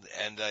off, and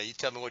you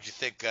tell me what you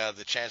think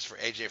the chance for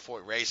AJ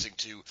Foyt Racing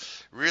to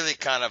really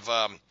kind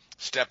of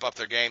step up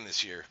their game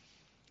this year.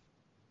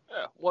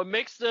 Yeah, what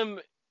makes them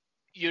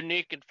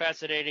unique and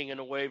fascinating in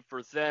a way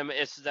for them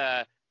is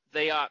that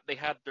they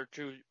have their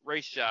two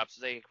race shops.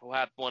 They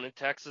have one in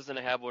Texas and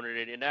they have one in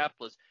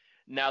Indianapolis.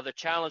 Now the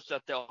challenge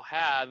that they'll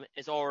have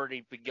is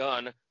already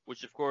begun,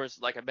 which of course,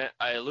 like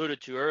I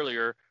alluded to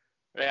earlier,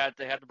 they had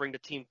to bring the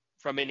team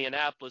from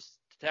Indianapolis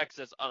to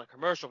Texas on a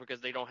commercial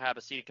because they don't have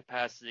a seating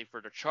capacity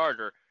for the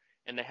charter,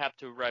 and they have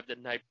to arrive the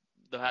night.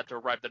 They'll have to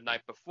arrive the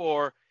night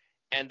before,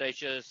 and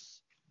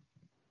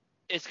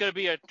it's going to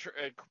be a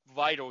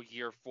vital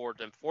year for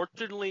them.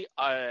 Fortunately,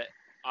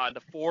 on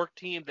the 4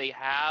 team, they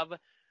have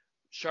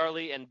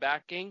Charlie and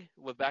backing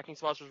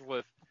sponsors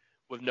with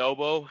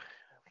Novo.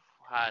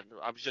 I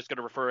was just going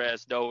to refer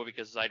as Novo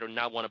because I do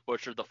not want to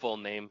butcher the full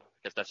name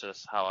because that's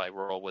just how I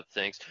roll with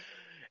things.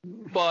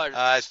 But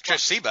it's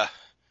Tresiba.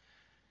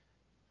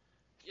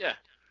 Yeah.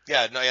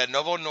 Yeah.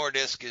 Novo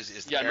Nordisk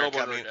is the parent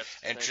company,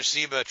 Nordisk, and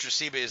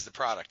Tresiba is the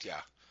product. Yeah.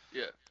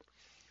 Yeah.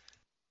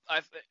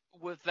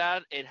 With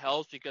that, it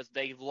helps because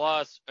they've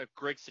lost a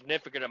great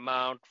significant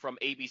amount from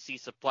ABC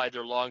Supply,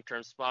 their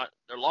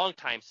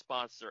longtime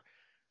sponsor.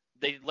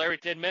 Larry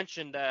did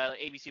mention that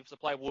ABC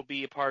Supply will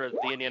be a part of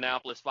the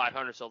Indianapolis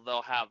 500, so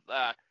they'll have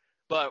that.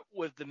 But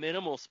with the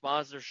minimal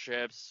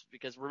sponsorships,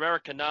 because remember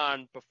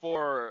Kanaan,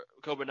 before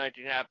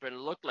COVID-19 happened, it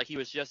looked like he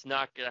was just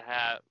not going to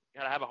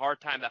have a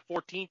hard time. That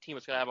 14 team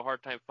was going to have a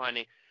hard time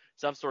finding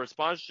some sort of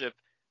sponsorship.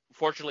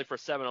 Fortunately for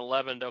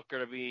 7-Eleven, they're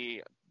going to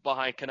be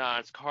behind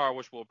Kanaan's car,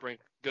 which will bring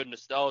good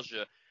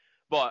nostalgia.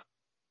 But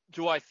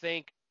do I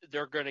think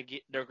they're going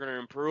to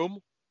improve?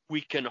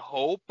 We can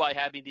hope by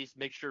having these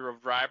mixture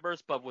of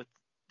drivers, but with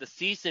the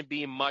season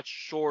being much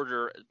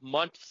shorter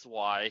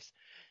months-wise,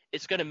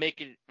 it's going to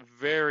make it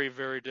very,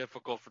 very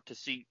difficult to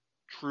see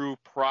true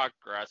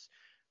progress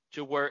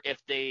to where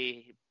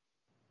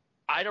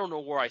I don't know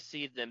where I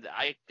see them.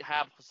 I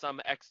have some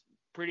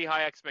pretty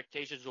high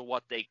expectations of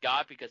what they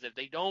got, because if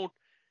they don't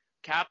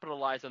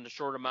capitalize on the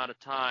short amount of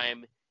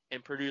time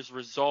and produce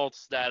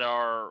results that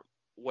are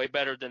way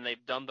better than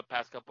they've done the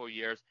past couple of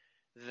years,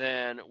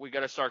 then we got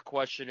to start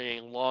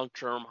questioning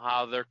long-term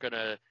how they're going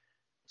to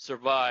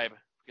survive,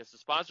 because the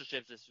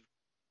sponsorships is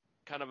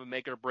kind of a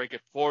make or break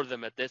it for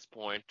them at this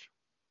point.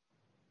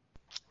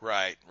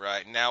 Right.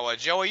 Now,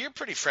 Joey, you're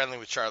pretty friendly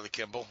with Charlie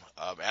Kimball,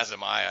 as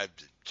am I. I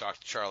talk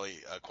to Charlie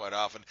quite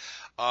often.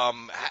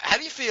 How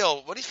do you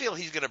feel? What do you feel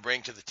he's going to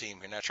bring to the team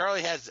here? Now,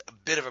 Charlie has a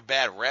bit of a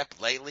bad rep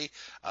lately,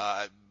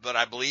 but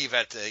I believe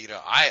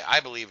I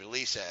believe at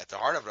least at the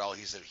heart of it all,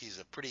 he's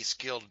a pretty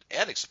skilled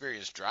and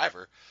experienced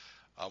driver.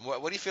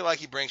 What do you feel like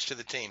he brings to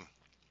the team?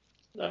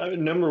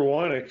 Number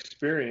one,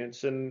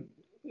 experience, and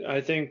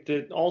I think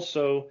that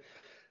also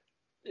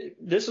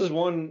this is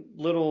one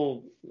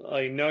little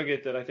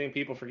nugget that I think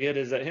people forget,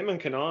 is that him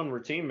and Kanaan were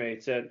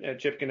teammates at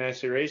Chip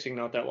Ganassi Racing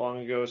not that long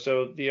ago.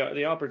 So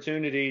the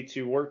opportunity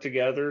to work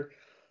together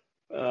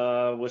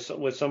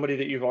with somebody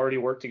that you've already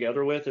worked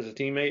together with as a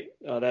teammate,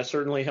 that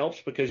certainly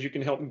helps, because you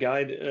can help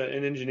guide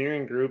an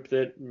engineering group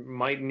that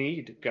might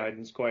need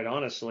guidance, quite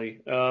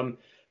honestly.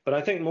 But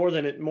I think more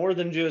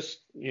than just,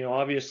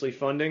 obviously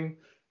funding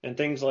and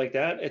things like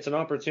that, it's an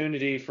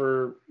opportunity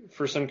for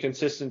some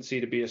consistency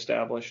to be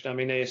established. I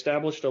mean, they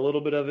established a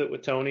little bit of it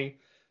with Tony.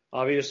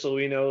 Obviously,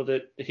 we know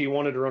that he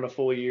wanted to run a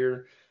full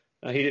year.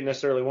 He didn't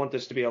necessarily want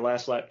this to be a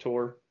last lap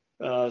tour,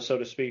 so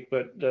to speak,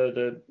 but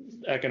the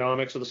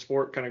economics of the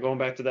sport, kind of going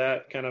back to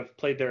that, kind of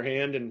played their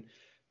hand, and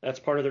that's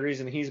part of the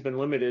reason he's been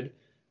limited.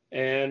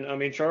 And, I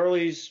mean,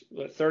 Charlie's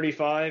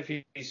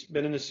 35. He's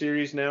been in the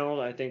series now.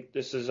 I think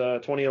this is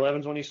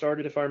 2011 when he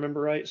started, if I remember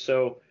right.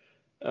 So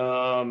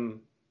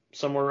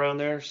somewhere around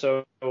there.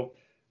 So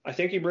I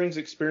think he brings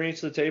experience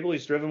to the table.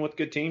 He's driven with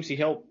good teams. He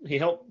helped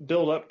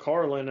build up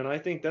Carlin, and I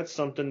think that's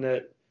something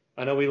that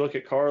I know we look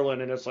at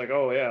Carlin and it's like,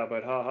 oh, yeah,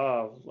 but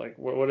like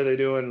what are they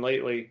doing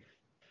lately?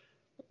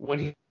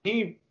 When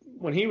he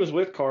was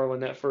with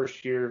Carlin that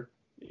first year,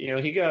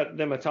 he got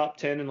them a top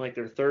 10 in like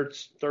their third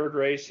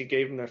race. He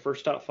gave them their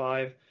first top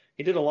 5.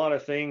 He did a lot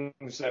of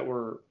things that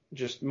were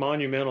just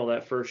monumental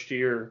that first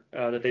year,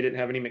 that they didn't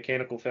have any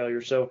mechanical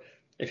failure. So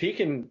if he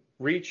can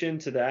reach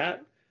into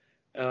that,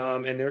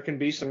 and there can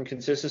be some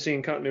consistency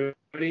and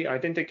continuity, I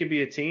think they could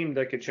be a team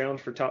that could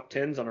challenge for top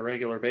 10s on a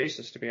regular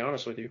basis, to be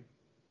honest with you.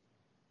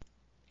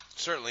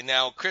 Certainly.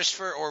 Now,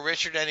 Christopher or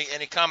Richard,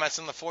 any comments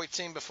on the Foyt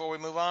team before we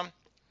move on?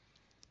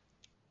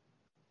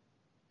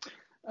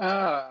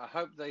 I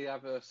hope they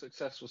have a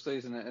successful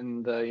season,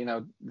 and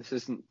this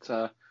isn't.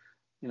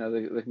 They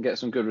can get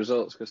some good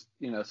results because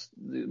the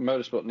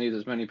motorsport needs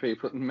as many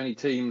people, many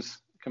teams,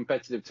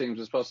 competitive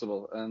teams as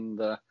possible, and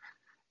it'd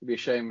be a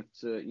shame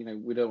to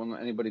we don't want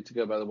anybody to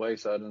go by the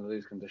wayside under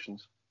these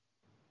conditions.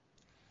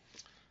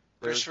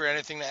 Christopher,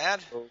 anything to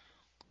add?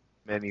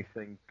 Many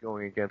things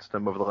going against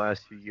them over the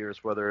last few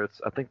years. Whether it's,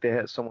 I think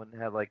someone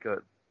had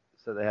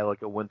said they had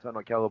like a wind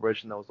tunnel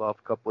calibration that was off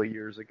a couple of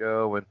years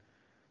ago, and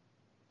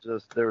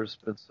just there's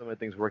been so many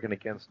things working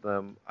against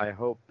them. I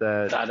hope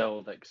that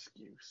old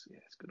excuse, yeah,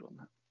 it's a good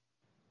one.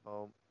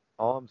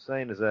 All I'm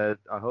saying is that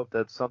I hope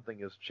that something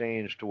has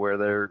changed to where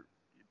they'll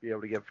be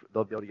able to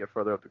get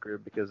further up the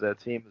grid, because that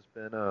team has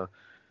been a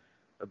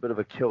bit of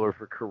a killer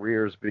for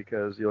careers.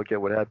 Because you look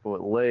at what happened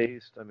with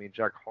Laced. I mean,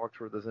 Jack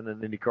Hawksworth isn't in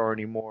IndyCar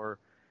anymore.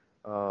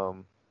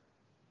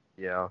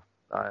 Yeah,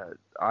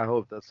 I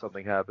hope that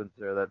something happens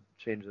there that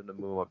changes them to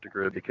move up the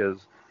grid, because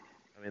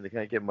I mean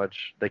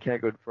they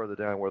can't go further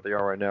down where they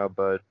are right now,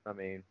 but I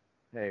mean,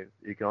 hey,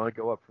 you can only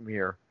go up from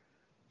here.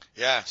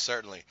 Yeah,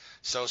 certainly.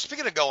 So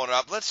speaking of going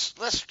up, let's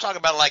talk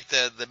about like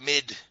the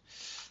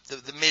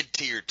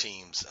mid-tier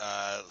teams.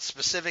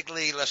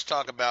 Specifically, let's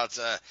talk about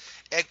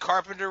Ed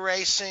Carpenter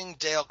Racing,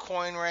 Dale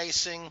Coyne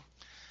Racing,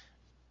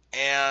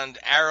 and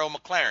Arrow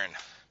McLaren,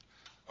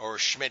 or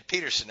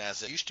Schmidt-Peterson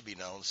as it used to be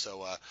known.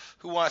 So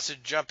who wants to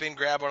jump in,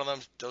 grab one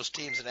of those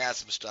teams and add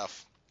some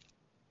stuff?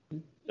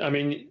 I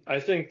mean, I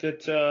think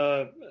that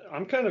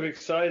I'm kind of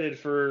excited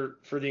for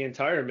the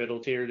entire middle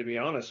tier, to be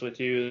honest with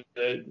you.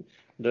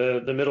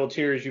 The middle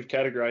tier, as you've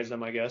categorized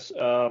them, I guess.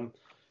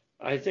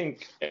 I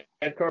think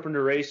Ed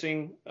Carpenter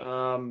Racing,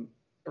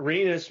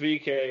 Rinus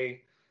VeeKay,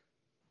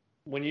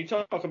 when you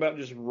talk about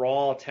just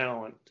raw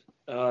talent,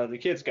 the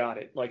kid's got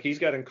it. Like, he's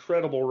got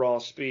incredible raw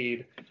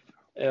speed.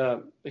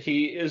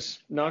 He is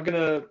not going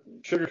to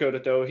sugarcoat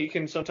it, though. He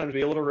can sometimes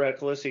be a little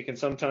reckless. He can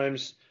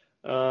sometimes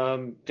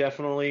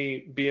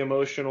definitely be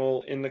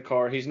emotional in the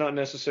car. He's not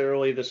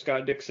necessarily the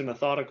Scott Dixon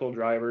methodical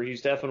driver.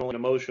 He's definitely an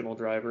emotional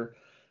driver.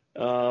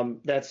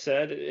 That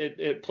said,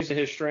 it plays to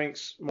his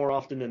strengths more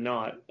often than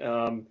not.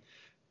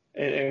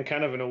 And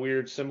kind of in a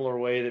weird, similar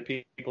way that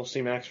people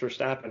see Max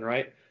Verstappen,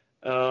 right?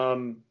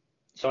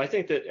 So I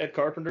think that Ed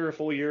Carpenter, a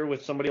full year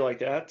with somebody like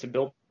that, to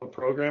build a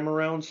program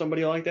around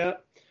somebody like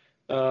that,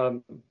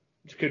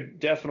 could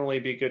definitely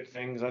be good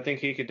things. I think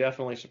he could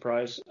definitely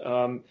surprise.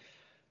 And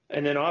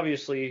then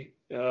obviously,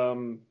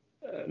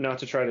 not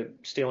to try to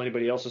steal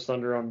anybody else's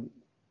thunder on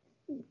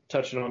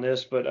touching on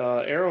this, but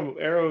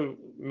Arrow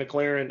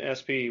McLaren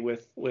SP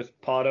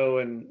with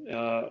Pato and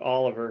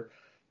Oliver,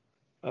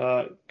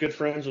 good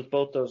friends with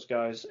both those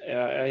guys.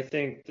 I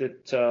think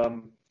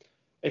that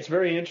it's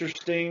very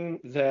interesting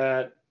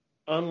that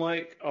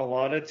unlike a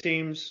lot of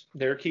teams,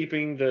 they're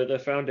keeping the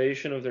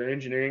foundation of their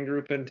engineering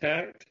group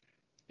intact,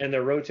 and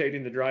they're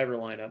rotating the driver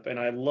lineup. And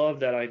I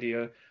love that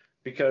idea,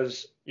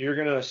 because you're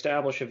going to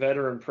establish a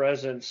veteran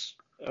presence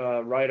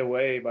right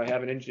away by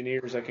having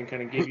engineers that can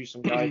kind of give you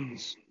some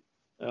guidance.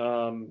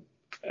 And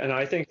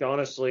I think,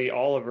 honestly,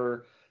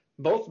 Oliver,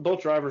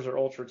 both drivers are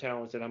ultra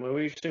talented. I mean,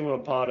 we've seen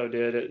what Pato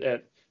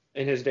did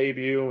in his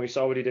debut, and we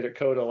saw what he did at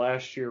COTA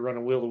last year,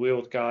 running wheel-to-wheel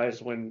with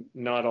guys when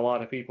not a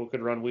lot of people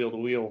could run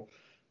wheel-to-wheel.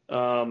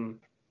 And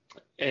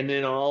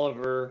then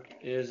Oliver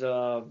is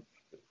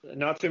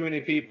not too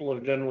many people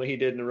have done what he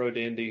did in the Road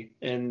to Indy.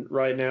 And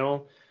right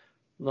now,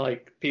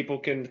 like, people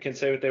can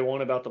say what they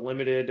want about the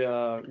limited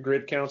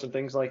grid counts and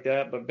things like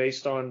that, but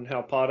based on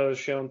how Pato's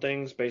shown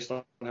things, based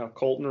on how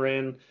Colton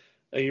ran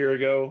a year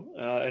ago,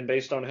 and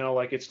based on how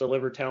it's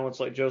delivered talents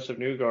like Joseph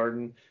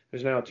Newgarden,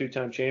 who's now a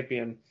two-time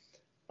champion,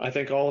 I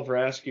think Oliver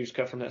Askew's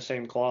cut from that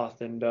same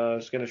cloth, and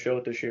is going to show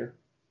it this year.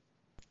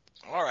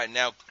 All right,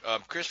 now,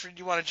 Christopher, do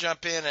you want to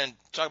jump in and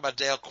talk about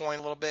Dale Coyne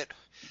a little bit?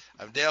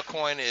 Dale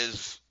Coyne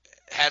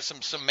had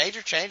some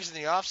major changes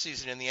in the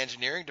offseason in the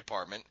engineering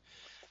department.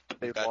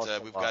 We've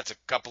got a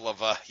couple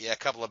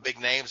of big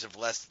names have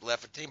left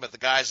the team, but the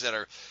guys that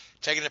are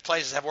taking their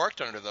places have worked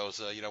under those,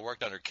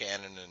 worked under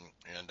Cannon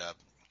and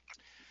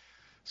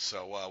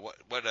so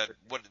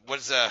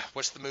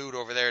what's the mood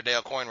over there at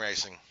Dale Coyne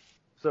Racing?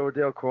 So with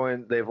Dale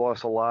Coyne, they've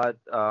lost a lot.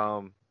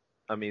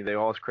 I mean, they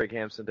lost Craig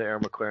Hampson to Arrow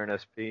McLaren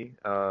SP,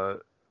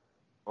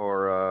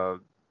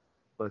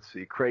 let's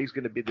see, Craig's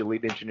going to be the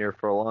lead engineer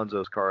for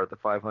Alonso's car at the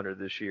 500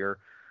 this year.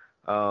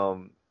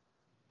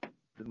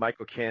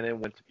 Michael Cannon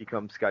went to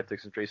become Scott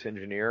Dixon's race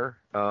engineer,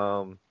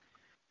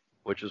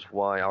 which is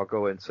why I'll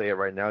go ahead and say it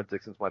right now.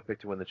 Dixon's my pick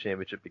to win the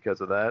championship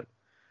because of that.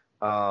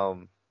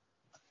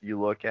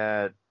 You look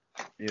at,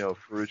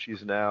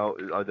 Ferrucci's now,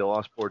 they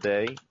lost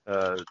Bourdais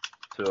to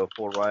a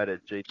full ride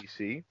at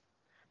JDC.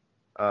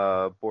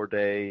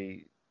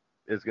 Bourdais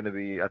is going to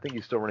be, I think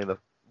he's still running a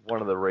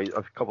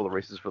couple of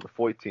races for the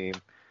Foyt team,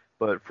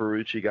 but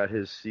Ferrucci got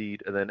his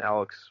seat, and then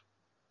Alex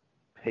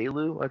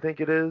Palou, I think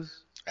it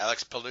is.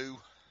 Alex Palou.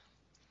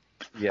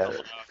 Yeah.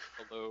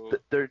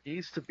 there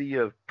needs to be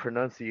a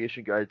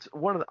pronunciation guide.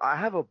 I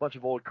have a bunch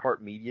of old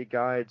kart media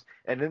guides,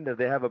 and in there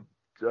they have a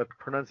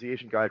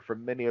pronunciation guide for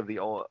many of the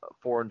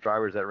foreign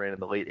drivers that ran in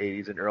the late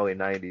 80s and early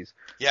 90s.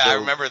 Yeah, So, I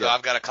remember though. yeah.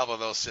 I've got a couple of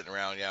those sitting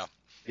around. Yeah.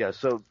 Yeah,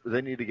 so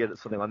they need to get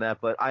something on that.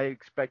 But I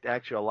expect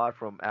actually a lot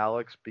from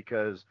Alex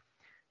because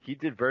he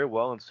did very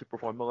well in Super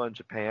Formula in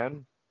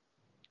Japan.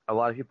 A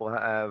lot of people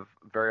have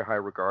very high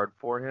regard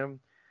for him.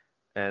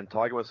 And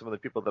talking with some of the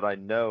people that I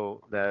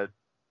know that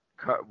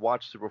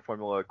watch Super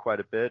Formula quite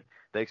a bit,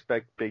 they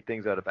expect big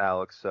things out of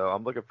Alex. So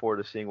I'm looking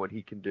forward to seeing what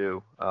he can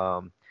do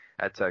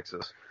at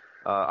Texas.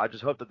 I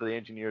just hope that the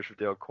engineers for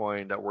Dale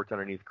Coyne that worked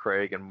underneath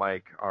Craig and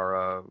Mike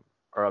are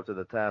up to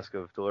the task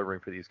of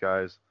delivering for these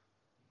guys.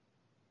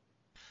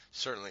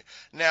 Certainly.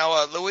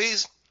 Now,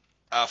 Louise,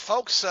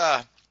 folks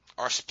are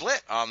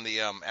split on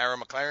the Arrow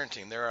McLaren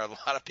team. There are a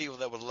lot of people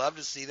that would love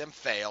to see them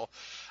fail,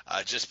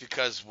 just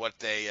because what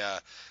they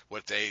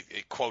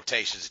in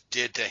quotations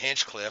did to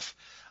Hinchcliffe.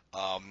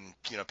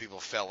 People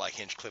felt like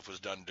Hinchcliffe was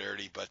done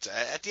dirty, but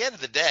at the end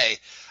of the day,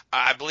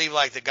 I believe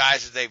like the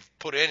guys that they've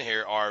put in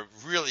here are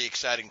really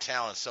exciting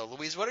talents. So,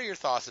 Louise, what are your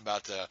thoughts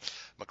about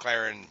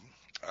McLaren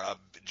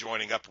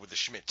joining up with the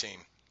Schmidt team?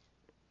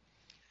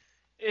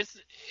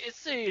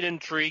 It's an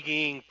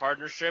intriguing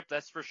partnership,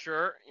 that's for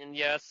sure. And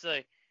yes,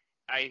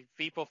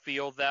 people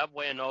feel that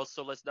way. And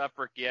also, let's not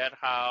forget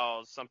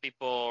how some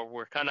people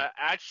were kind of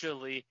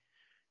actually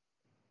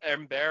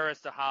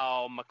embarrassed at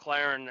how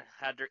McLaren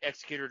had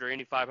executed their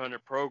Indy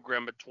 500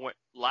 program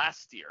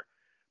last year.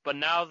 But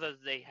now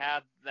that they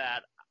have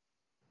that,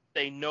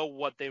 they know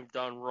what they've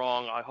done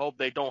wrong. I hope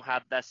they don't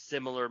have that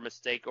similar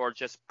mistake or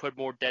just put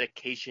more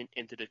dedication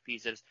into the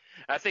pieces.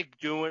 I think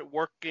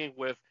working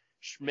with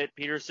Schmidt,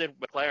 Peterson,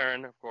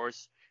 McLaren, of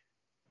course,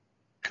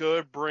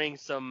 could bring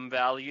some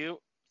value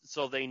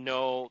so they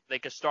know they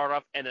can start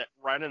off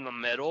right in the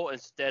middle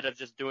instead of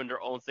just doing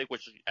their own thing,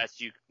 which, as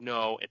you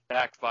know, it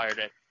backfired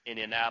at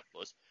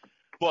Indianapolis.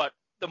 But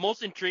the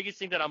most intriguing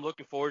thing that I'm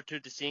looking forward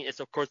to seeing is,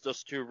 of course,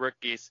 those two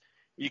rookies.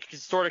 You can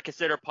sort of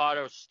consider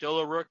Pato still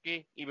a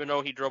rookie, even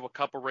though he drove a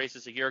couple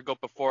races a year ago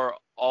before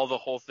the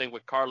whole thing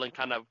with Carlin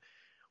kind of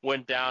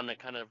went down and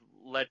kind of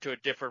led to a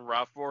different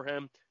route for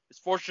him. It's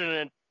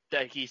fortunate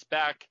that he's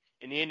back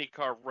in the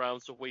IndyCar realm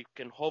so we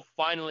can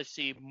finally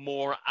see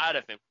more out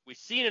of him. We've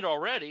seen it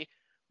already,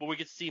 but we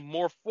can see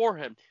more for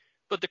him.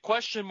 But the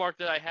question mark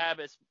that I have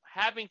is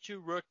having two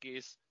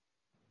rookies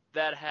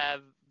that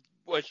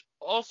which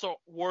also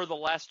were the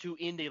last two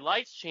Indy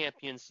Lights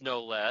champions,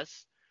 no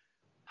less,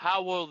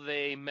 how will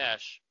they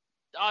mesh?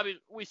 I mean,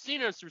 we've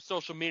seen it through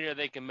social media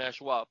they can mesh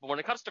well, but when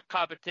it comes to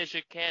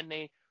competition, can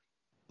they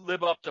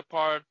live up to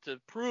par to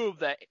prove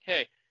that,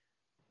 hey,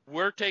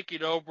 we're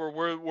taking over,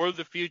 we're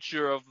the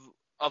future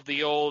of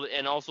the old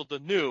and also the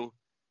new?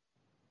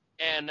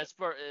 And it's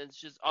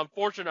just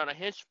unfortunate on a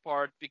Hinch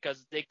part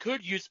because they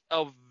could use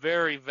a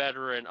wily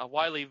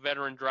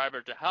veteran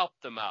driver to help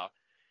them out.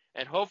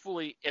 And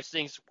hopefully, if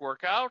things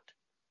work out,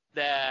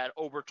 that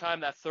over time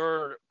that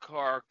third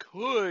car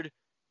could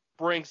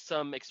bring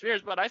some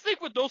experience. But I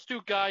think with those two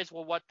guys,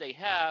 what they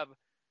have,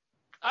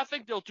 I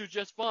think they'll do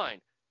just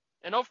fine.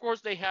 And of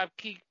course, they have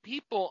key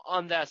people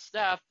on that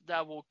staff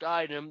that will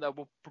guide them, that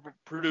will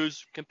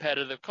produce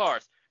competitive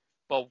cars.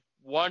 But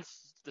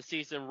once the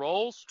season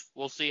rolls,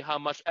 we'll see how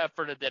much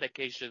effort and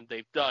dedication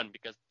they've done,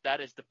 because that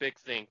is the big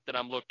thing that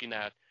I'm looking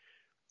at.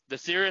 The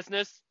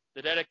seriousness,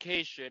 the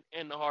dedication,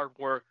 and the hard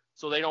work,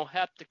 so they don't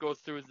have to go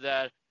through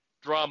that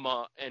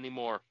drama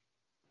anymore.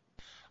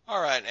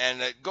 All right,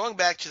 and going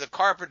back to the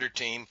Carpenter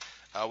team,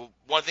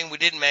 one thing we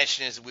didn't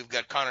mention is that we've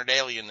got Connor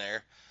Daly in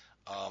there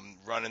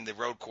running the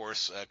road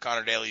course.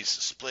 Connor Daly's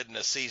splitting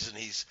a season.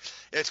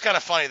 It's kind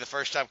of funny, the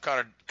first time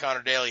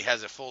Connor Daly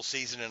has a full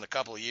season in a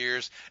couple of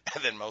years,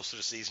 and then most of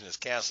the season is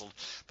canceled.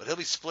 But he'll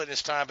be splitting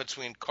his time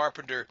between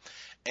Carpenter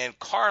and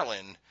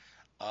Carlin.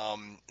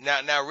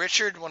 Now,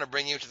 Richard, I want to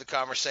bring you into the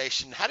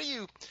conversation. Do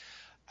you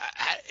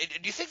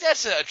think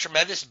that's a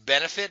tremendous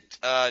benefit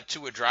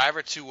to a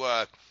driver to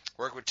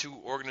work with two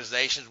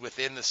organizations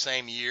within the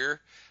same year,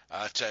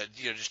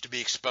 just to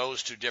be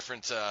exposed to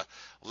different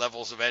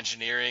levels of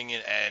engineering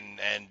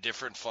and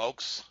different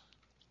folks?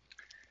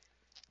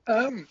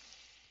 I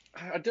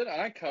don't know.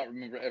 I can't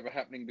remember it ever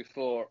happening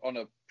before on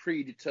a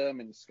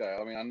predetermined scale.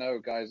 I mean, I know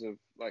guys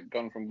have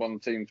gone from one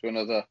team to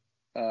another,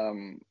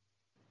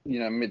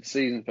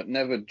 mid-season, but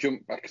never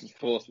jumped back and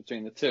forth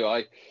between the two.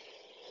 I'd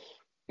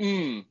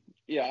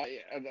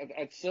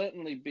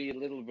certainly be a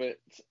little bit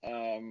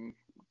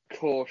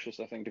cautious,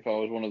 I think, if I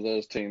was one of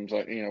those teams.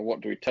 Like, what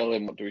do we tell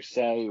him? What do we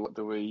say? What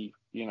do we,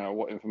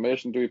 what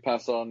information do we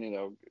pass on?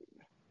 It's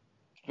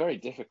very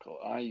difficult.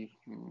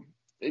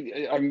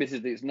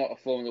 Admittedly, it's not a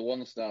Formula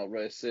One style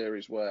race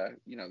series where,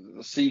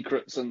 the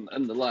secrets and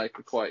the like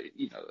are quite,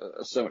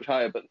 are so much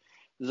higher, but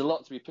there's a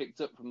lot to be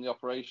picked up from the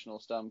operational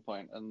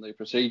standpoint and the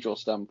procedural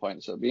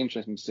standpoint. So it'd be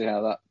interesting to see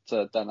how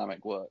that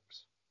dynamic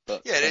works.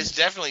 But, yeah, it is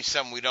definitely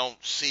something we don't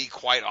see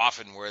quite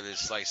often, where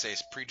there's, like I say,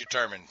 it's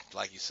predetermined,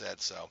 like you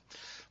said. So,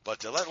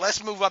 but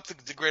let's move up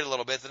the grid a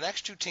little bit. The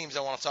next two teams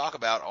I want to talk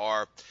about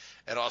are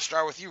And I'll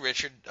start with you,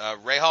 Richard.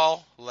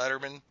 Rahal,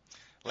 Letterman,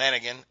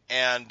 Lanigan,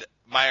 and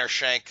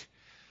Meyer-Shank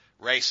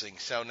Racing.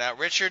 So now,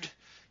 Richard,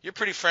 you're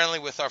pretty friendly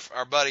with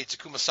our buddy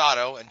Takuma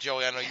Sato, and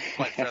Joey, I know you're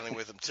quite friendly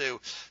with him too.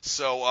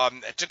 So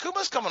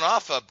Takuma's coming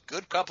off a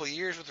good couple of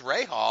years with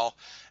Rahal,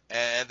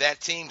 and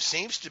that team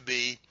seems to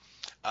be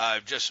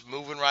just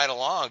moving right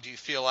along. Do you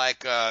feel like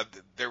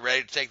they're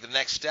ready to take the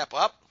next step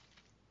up?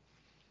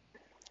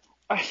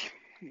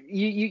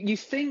 You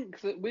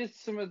think that with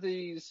some of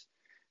these,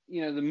 the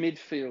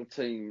midfield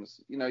teams,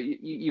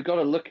 you got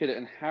to look at it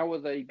and how are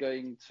they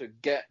going to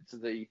get to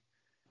the,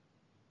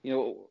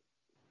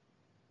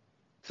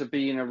 to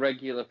be in a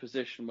regular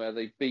position where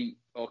they beat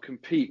or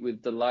compete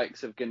with the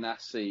likes of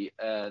Ganassi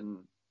and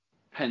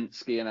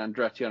Penske and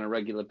Andretti on a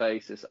regular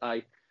basis.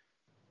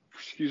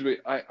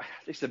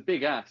 It's a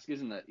big ask,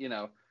 isn't it? You've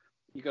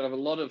got to have a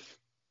lot of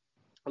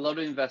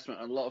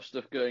investment and a lot of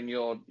stuff going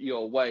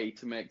your way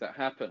to make that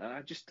happen. And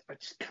I just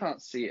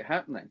can't see it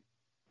happening.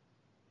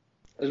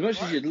 As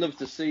much as you'd love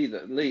to see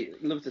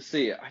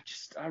it,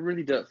 I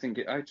really don't think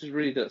it. I just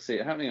really don't see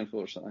it happening,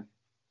 unfortunately.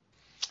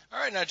 All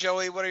right, now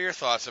Joey, what are your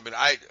thoughts? I mean,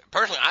 I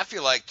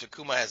feel like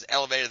Takuma has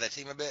elevated that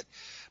team a bit,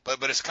 but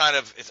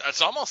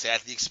it's almost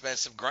at the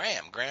expense of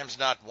Graham. Graham's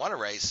not won a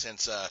race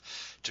since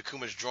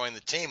Takuma's joined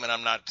the team, and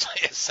I'm not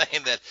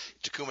saying that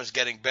Takuma's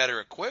getting better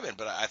equipment,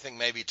 but I think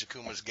maybe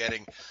Takuma's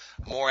getting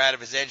more out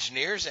of his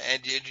engineers.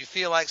 And do you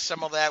feel like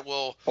some of that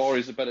will? Or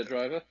he's a better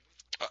driver.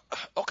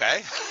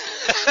 Okay.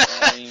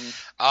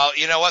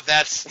 You know what?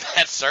 That's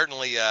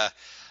certainly.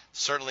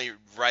 Certainly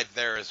right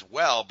there as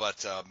well,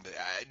 but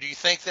do you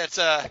think that,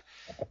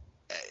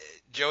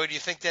 Joey,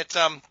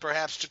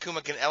 perhaps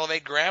Takuma can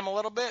elevate Graham a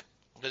little bit?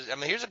 I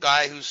mean, here's a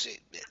guy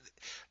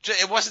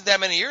it wasn't that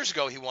many years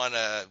ago he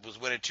was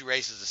winning 2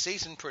 races a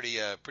season pretty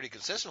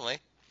consistently.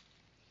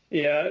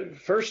 Yeah,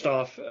 first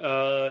off,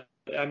 I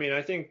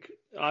think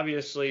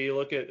obviously you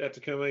look at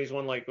Takuma, he's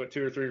won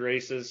 2 or 3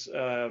 races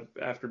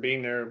after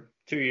being there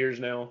 2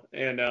 years now,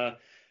 and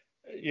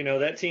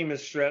that team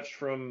is stretched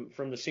from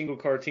the single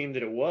car team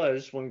that it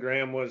was when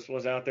Graham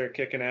was out there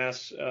kicking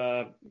ass,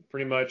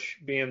 pretty much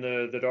being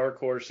the dark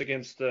horse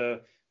against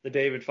the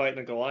David fighting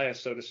the Goliath,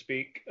 so to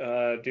speak,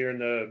 during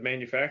the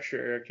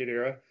manufacturer kit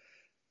era.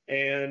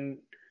 And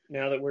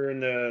now that we're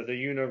in the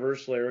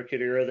universal era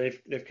kit era,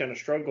 they've kind of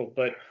struggled.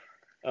 But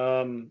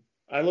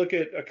I look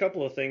at a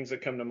couple of things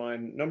that come to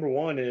mind. Number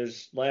one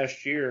is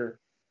last year,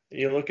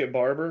 you look at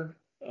Barber,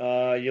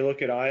 you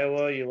look at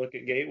Iowa, you look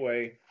at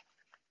Gateway.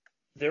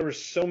 There were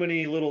so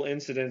many little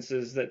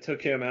incidences that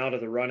took him out of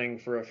the running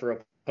for a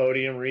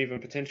podium or even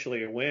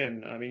potentially a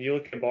win. I mean, you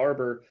look at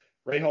Barber,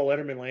 Rahal,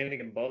 Letterman,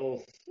 Lanigan,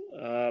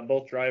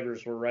 both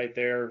drivers were right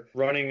there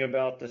running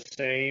about the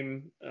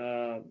same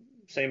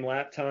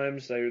lap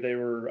times. They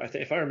were, I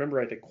think, if I remember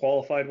right, they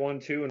qualified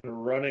 1-2 and were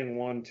running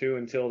 1-2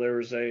 until there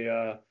was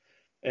an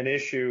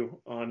issue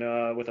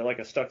on with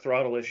a stuck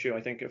throttle issue.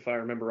 I think if I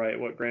remember right,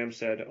 what Graham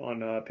said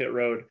on pit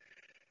road.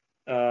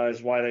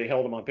 Is why they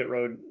held him on pit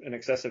road an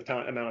excessive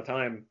amount of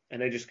time, and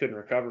they just couldn't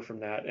recover from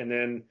that. And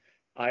then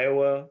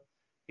Iowa,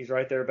 he's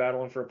right there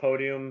battling for a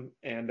podium,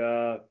 and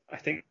I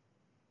think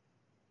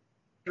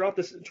dropped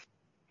this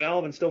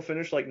valve and still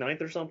finished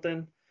 9th or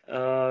something.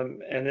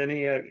 And then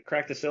he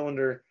cracked the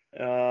cylinder,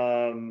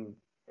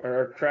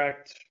 or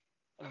cracked,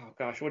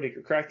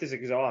 cracked his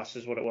exhaust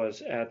is what it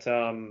was at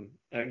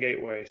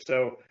Gateway.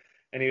 So,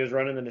 and he was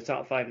running in the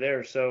top 5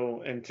 there.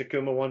 So, and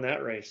Takuma won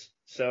that race.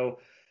 So,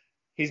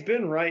 he's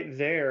been right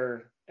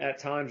there at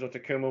times with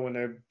Takuma when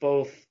they're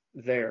both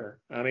there.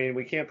 I mean,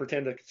 we can't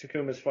pretend that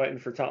Takuma's fighting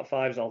for top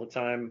 5s all the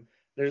time.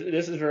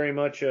 This is very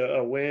much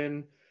a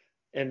win,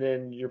 and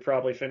then you're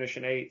probably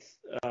finishing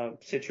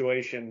 8th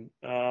situation.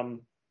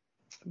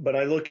 But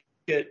I look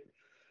at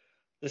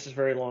 – this is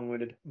very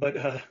long-winded,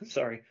 but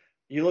sorry.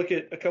 You look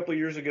at a couple of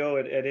years ago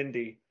at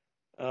Indy.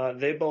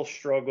 They both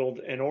struggled,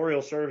 and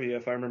Oriol Servia,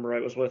 if I remember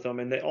right, was with them,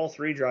 and all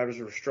 3 drivers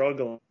were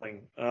struggling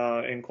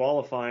in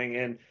qualifying.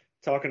 And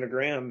talking to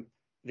Graham,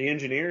 the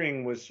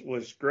engineering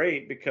was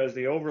great because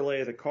the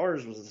overlay of the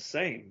cars was the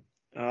same.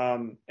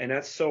 And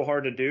that's so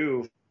hard to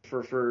do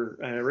for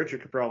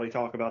Richard could probably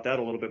talk about that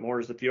a little bit more,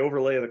 is that the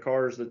overlay of the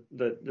cars,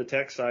 the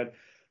tech side,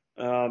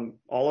 all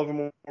of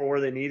them were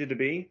where they needed to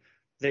be.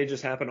 They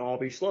just happen to all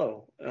be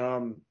slow.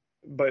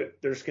 But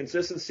there's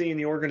consistency in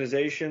the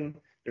organization.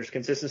 There's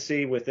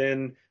consistency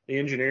within the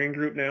engineering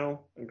group now.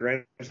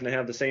 Graham's going to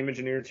have the same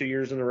engineer 2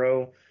 years in a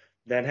row.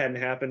 That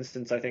hadn't happened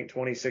since, I think,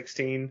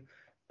 2016.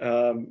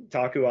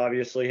 Taku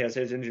obviously has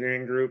his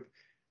engineering group.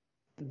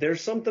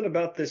 There's something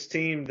about this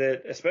team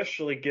that,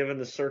 especially given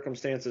the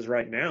circumstances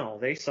right now,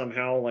 they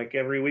somehow,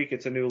 every week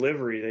it's a new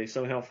livery. They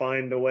somehow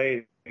find a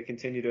way to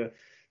continue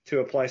to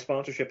apply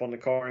sponsorship on the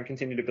car and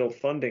continue to build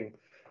funding.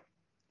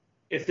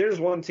 If there's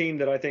one team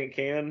that I think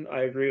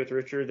I agree with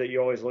Richard that you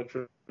always look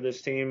for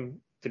this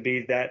team to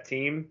be that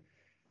team.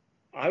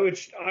 I would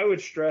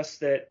stress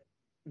that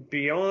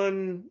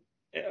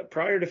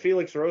prior to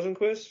Felix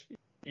Rosenqvist,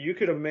 you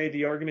could have made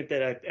the argument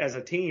that as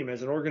a team,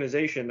 as an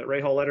organization, that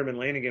Rahal, Letterman,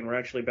 Lanigan were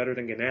actually better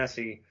than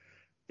Ganassi.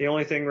 The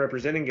only thing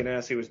representing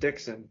Ganassi was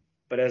Dixon.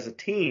 but as a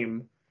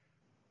team,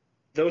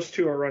 those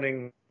two are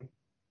running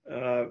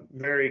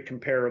very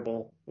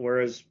comparable.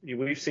 Whereas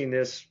we've seen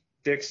this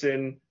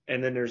Dixon,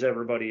 and then there's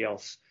everybody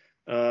else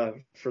for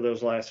those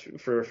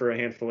for a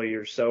handful of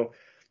years. So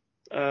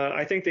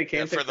I think they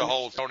can. For the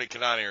whole Tony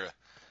Kanaan era.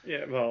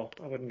 Yeah, well,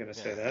 I wasn't going to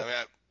say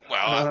that.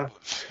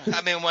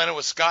 I mean, when it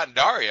was Scott and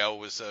Dario, it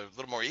was a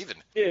little more even.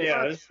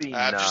 Yeah. I'm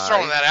just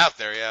throwing that out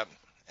there, yeah.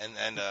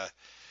 And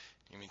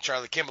I mean,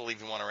 Charlie Kimball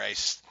even won a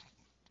race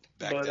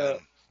back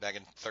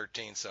in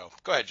 13. So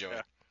go ahead, Joey.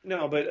 Yeah.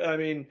 No, but I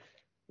mean,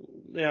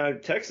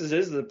 Texas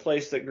is the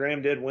place that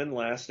Graham did win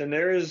last, and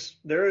there is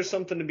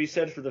something to be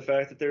said for the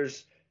fact that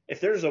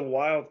if there's a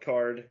wild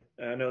card.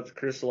 I know that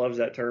Chris loves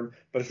that term,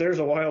 but if there's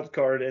a wild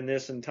card in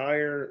this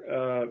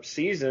entire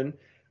season,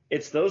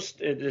 it's those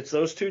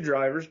two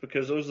drivers,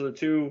 because those are the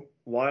two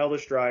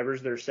wildest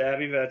drivers. They're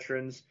savvy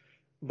veterans,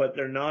 but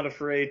they're not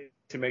afraid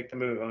to make the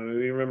move. I mean,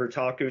 we remember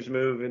Taku's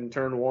move in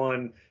turn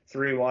 1,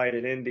 3 wide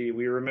at Indy.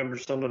 We remember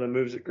some of the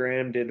moves that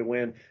Graham did to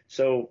win.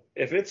 So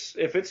if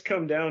it's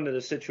come down to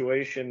the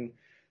situation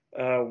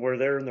where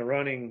they're in the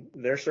running,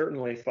 they're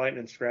certainly fighting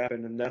and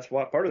scrapping, and that's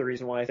part of the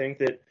reason why I think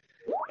that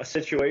a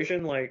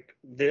situation like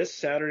this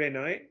Saturday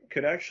night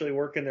could actually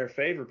work in their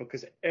favor,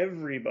 because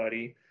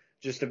everybody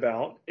just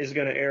about is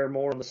going to err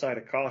more on the side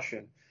of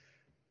caution.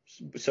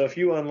 So if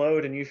you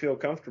unload and you feel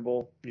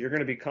comfortable, you're going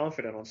to be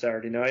confident on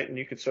Saturday night, and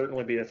you could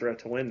certainly be a threat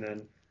to win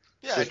then.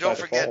 Yeah,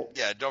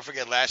 don't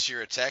forget last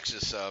year at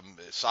Texas,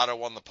 Sato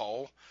won the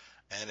pole,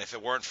 and if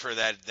it weren't for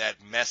that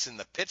mess in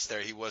the pits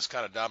there, he was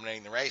kind of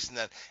dominating the race, and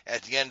then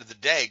at the end of the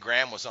day,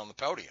 Graham was on the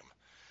podium.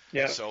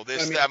 Yeah. So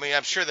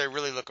I'm sure they're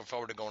really looking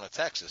forward to going to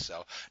Texas.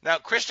 So now,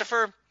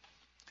 Christopher,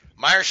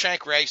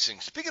 Meyershank Racing.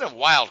 Speaking of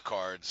wild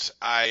cards,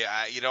 I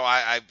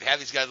have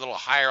these guys a little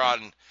higher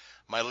on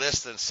my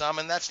list than some,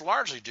 and that's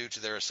largely due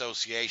to their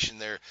association,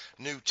 their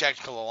new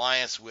technical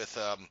alliance with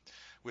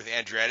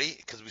Andretti,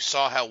 because we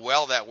saw how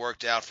well that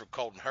worked out for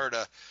Colton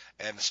Herta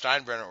and the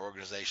Steinbrenner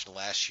organization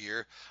last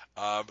year.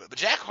 But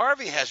Jack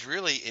Harvey has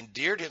really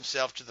endeared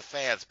himself to the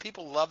fans.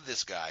 People love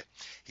this guy.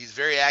 He's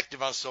very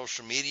active on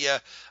social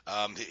media.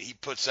 He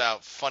puts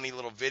out funny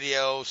little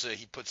videos.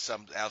 He puts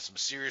out some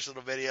serious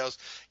little videos.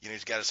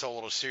 He's got his whole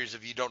little series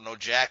of You Don't Know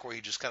Jack, where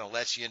he just kind of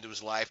lets you into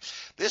his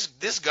life.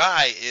 This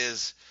guy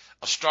is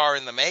a star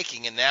in the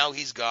making, and now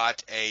he's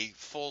got a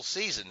full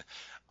season.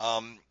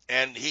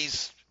 And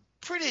he's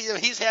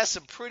he's had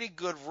some pretty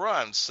good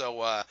runs.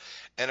 So,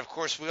 and of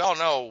course, we all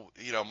know,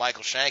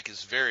 Michael Shank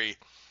is very,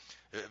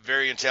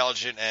 very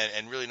intelligent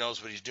and really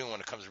knows what he's doing when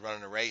it comes to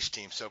running a race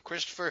team. So,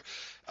 Christopher,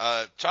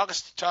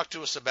 talk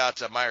to us about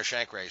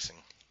Meyershank Racing.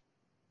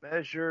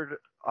 Measured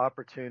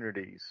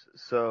opportunities.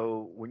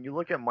 So, when you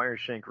look at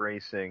Meyershank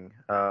Racing,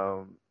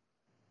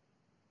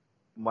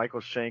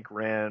 Michael Shank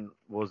ran,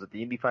 the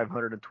Indy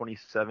 500 in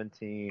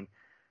 2017.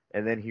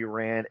 And then he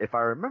ran, if I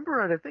remember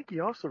right, I think he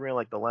also ran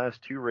like the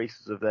last 2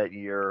 races of that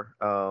year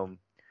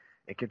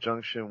in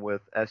conjunction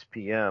with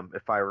SPM,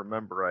 if I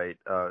remember right.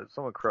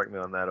 Someone correct me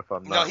on that if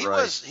I'm not right.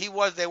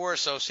 No, they were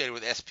associated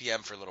with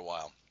SPM for a little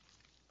while.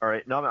 All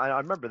right. No, I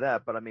remember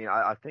that, but I mean,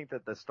 I think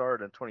that they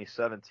started in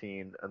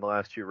 2017 and the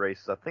last 2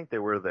 races, I think they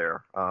were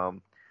there.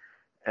 And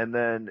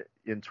then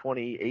in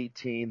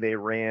 2018, they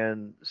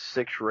ran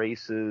 6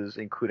 races,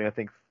 including, I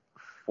think,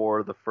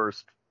 4 of the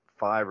first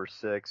 5 or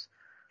 6.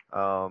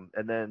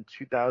 And then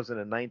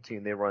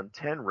 2019, they run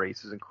 10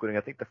 races, including,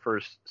 I think, the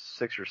first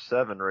 6 or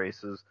 7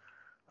 races.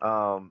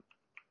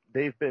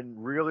 They've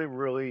been really,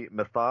 really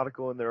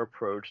methodical in their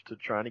approach to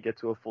trying to get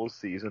to a full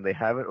season. They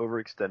haven't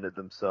overextended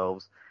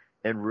themselves,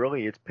 and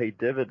really it's paid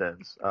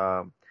dividends.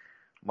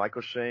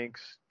 Michael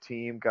Shank's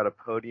team got a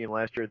podium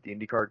last year at the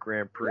IndyCar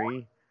Grand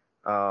Prix.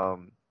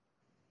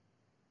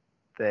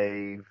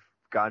 They've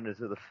gotten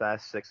into the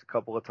Fast 6 a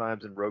couple of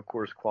times in road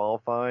course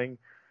qualifying.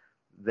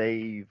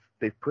 They've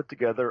put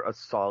together a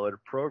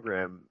solid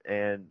program,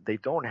 and they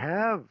don't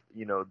have,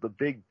 the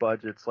big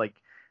budgets like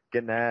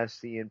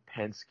Ganassi and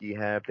Penske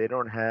have. They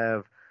don't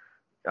have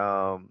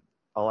a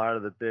lot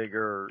of the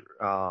bigger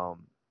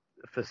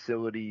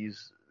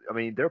facilities. I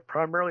mean, they're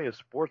primarily a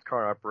sports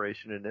car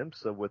operation in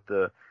IMSA with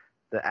the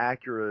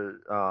Acura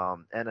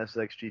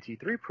NSX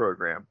GT3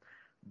 program.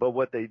 But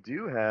what they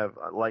do have,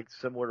 like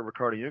similar to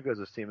Ricardo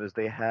Ugas' team, is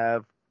they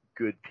have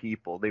good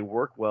people. They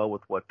work well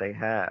with what they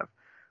have.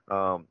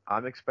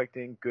 I'm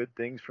expecting good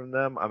things from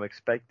them. I'm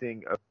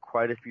expecting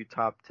quite a few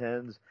top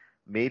 10s,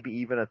 maybe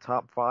even a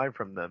top 5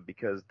 from them,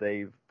 because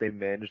they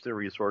manage their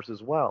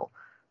resources well.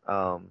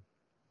 I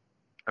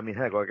mean,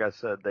 heck, like I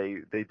said,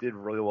 they did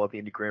really well at the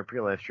Indy Grand Prix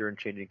last year in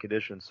changing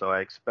conditions, so I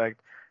expect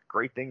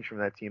great things from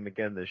that team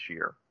again this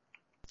year.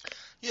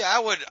 Yeah, I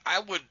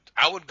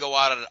would go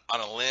out on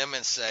a limb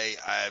and say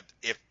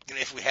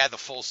if we had the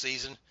full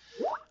season,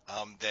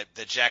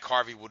 that Jack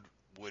Harvey would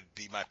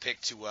be my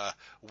pick to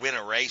win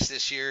a race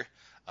this year.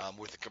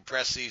 With the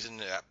compressed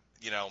season,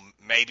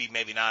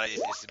 maybe not.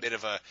 It's a bit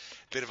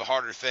of a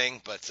harder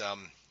thing, but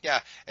yeah.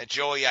 And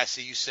Joey, I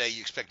see you say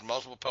you expect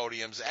multiple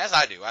podiums, as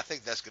I do. I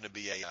think that's going to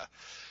be a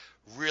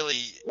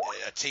really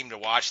a team to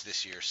watch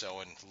this year. So,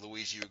 and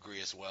Louise, you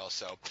agree as well.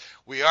 So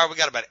we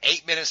got about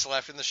 8 minutes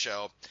left in the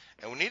show,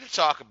 and we need to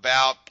talk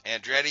about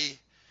Andretti,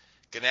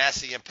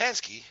 Ganassi, and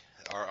Penske,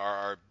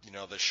 are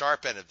the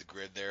sharp end of the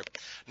grid there.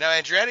 Now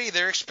Andretti,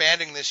 they're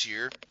expanding this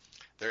year.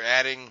 They're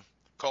adding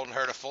Colton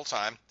Herta full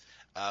time.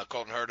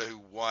 Colton Herta, who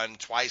won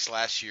twice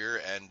last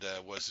year and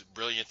was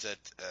brilliant at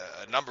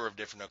a number of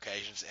different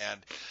occasions and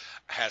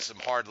had some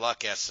hard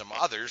luck at some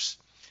others.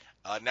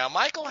 Now,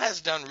 Michael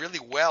has done really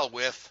well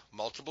with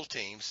multiple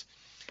teams.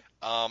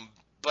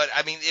 But,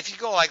 I mean, if you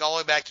go all the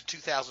way back to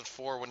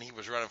 2004 when he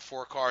was running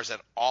 4 cars and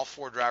all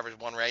 4 drivers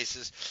won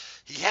races,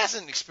 he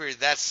hasn't experienced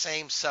that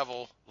same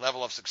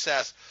level of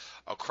success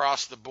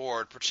across the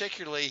board.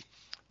 Particularly, it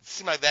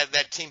seemed like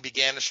that team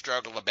began to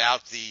struggle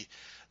about the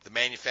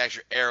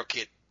manufacturer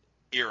Aerokit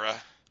era,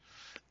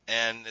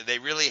 and they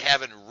really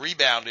haven't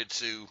rebounded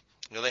to,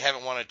 they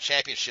haven't won a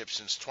championship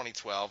since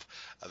 2012.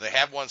 They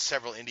have won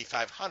several Indy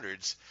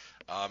 500s,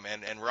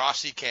 and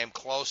Rossi came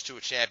close to a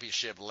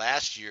championship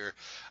last year,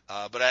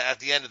 but at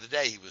the end of the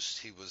day, he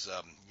was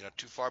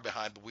too far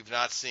behind. But we've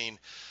not seen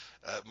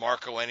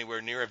Marco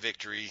anywhere near a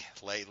victory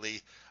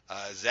lately.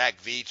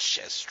 Zach Veach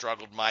has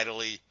struggled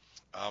mightily.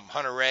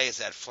 Hunter Ray has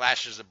had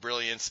flashes of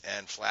brilliance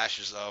and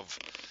flashes of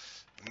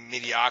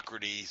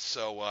mediocrity.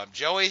 So,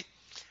 Joey,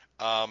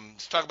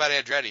 let's talk about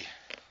Andretti.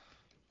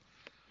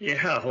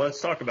 Yeah,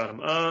 let's talk about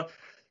him.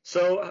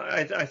 So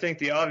I think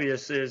the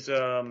obvious is,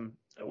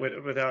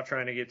 without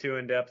trying to get too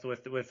in depth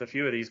with a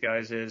few of these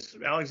guys, is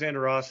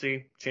Alexander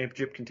Rossi,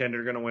 championship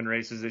contender, going to win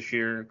races this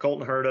year.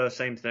 Colton Herta,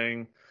 same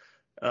thing.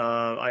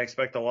 I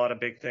expect a lot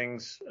of big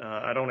things.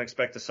 I don't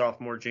expect a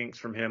sophomore jinx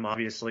from him,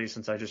 obviously,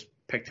 since I just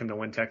picked him to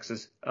win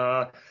Texas.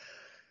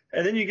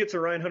 And then you get to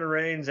Ryan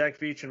Hunter-Reay and Zach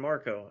Veach and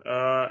Marco.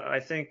 I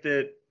think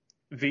that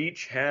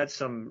Veach had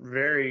some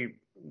very,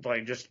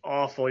 just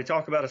awful. He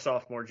talked about a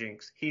sophomore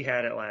jinx. He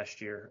had it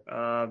last year.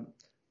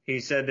 He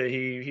said that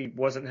he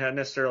wasn't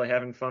necessarily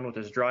having fun with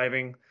his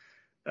driving.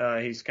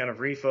 He's kind of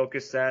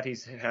refocused that.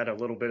 He's had a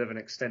little bit of an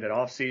extended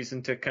off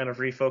season to kind of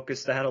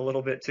refocus that a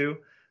little bit too.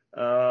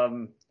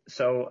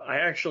 So I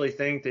actually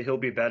think that he'll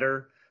be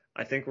better.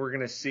 I think we're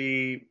going to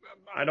see,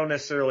 I don't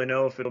necessarily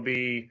know if it'll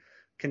be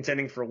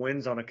contending for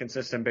wins on a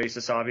consistent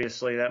basis.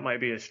 Obviously, that might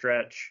be a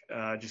stretch,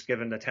 just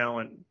given the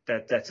talent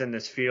that's in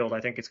this field.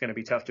 I think it's going to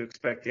be tough to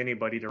expect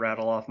anybody to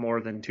rattle off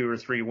more than 2 or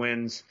 3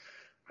 wins,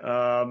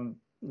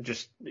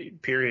 just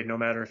period, no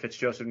matter if it's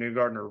Joseph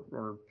Newgarden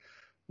or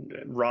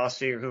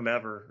Rossi or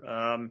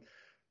whomever.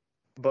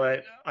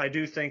 But I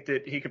do think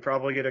that he could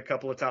probably get a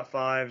couple of top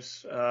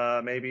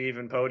 5s, maybe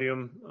even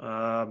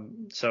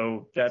podium.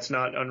 So that's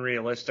not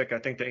unrealistic. I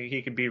think that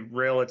he could be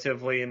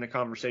relatively in the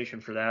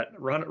conversation for that.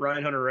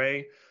 Ryan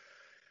Hunter-Reay,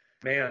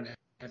 man,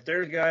 if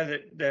there's a guy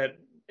that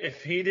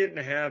if he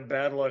didn't have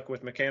bad luck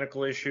with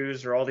mechanical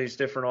issues or all these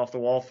different off the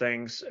wall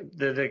things,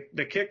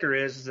 the kicker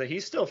is that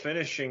he's still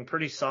finishing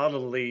pretty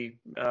solidly.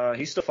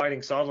 He's still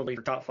fighting solidly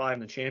for top 5 in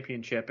the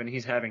championship, and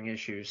he's having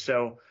issues.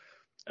 So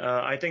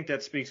I think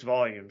that speaks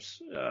volumes.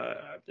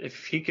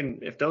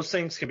 If those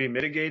things can be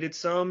mitigated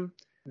some,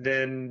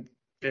 then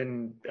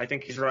I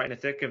think he's right in the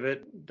thick of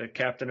it. The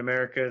Captain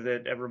America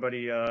that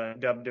everybody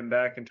dubbed him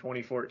back in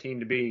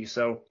 2014 to be.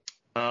 So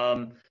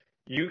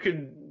you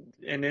could,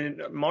 and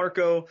then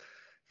Marco,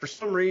 for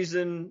some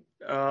reason,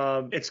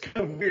 it's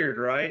kind of weird,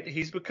 right?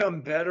 He's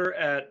become better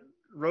at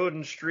road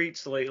and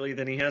streets lately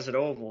than he has at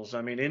ovals.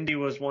 I mean, Indy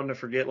was one to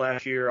forget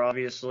last year,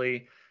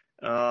 obviously,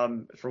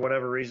 for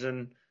whatever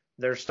reason.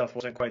 Their stuff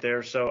wasn't quite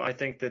there. So I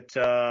think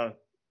that,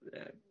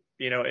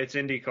 it's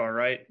IndyCar,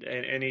 right?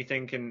 And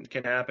anything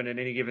can happen at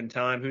any given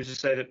time. Who's to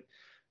say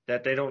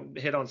that they don't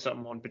hit on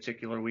something one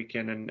particular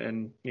weekend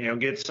and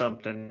get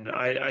something?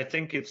 I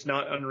think it's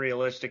not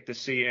unrealistic to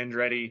see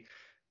Andretti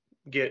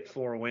get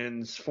 4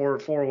 wins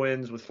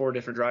with 4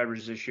 different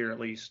drivers this year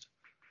at least.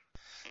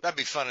 That'd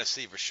be fun to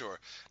see for sure.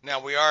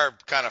 Now, we are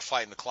kind of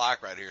fighting the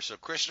clock right here. So,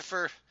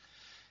 Christopher,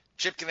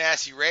 Chip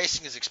Ganassi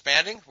Racing is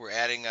expanding. We're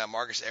adding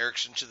Marcus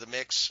Ericsson to the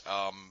mix.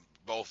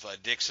 Both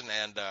Dixon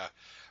and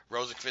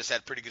Rosenqvist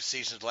had pretty good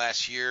seasons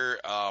last year.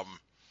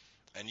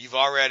 And you've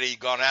already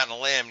gone out on a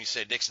limb. You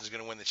say Dixon's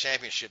going to win the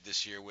championship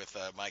this year with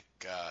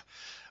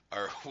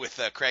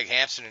Craig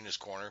Hampson in his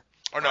corner.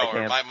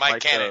 Mike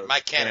Cannon.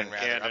 Mike Cannon,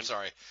 rather. Cannon. I'm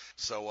sorry.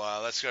 So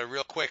let's go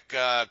real quick,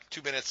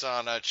 2 minutes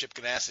on Chip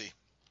Ganassi.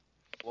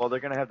 Well,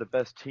 they're going to have the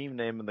best team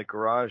name in the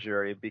garage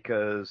area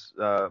because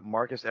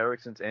Marcus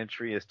Ericsson's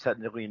entry is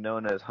technically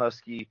known as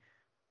Husky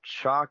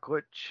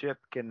Chocolate Chip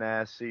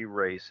Ganassi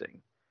Racing.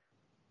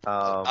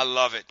 I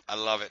love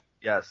it.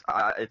 Yes,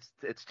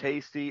 it's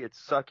tasty. It's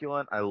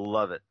succulent. I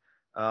love it.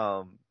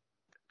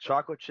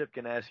 Chocolate Chip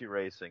Ganassi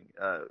Racing.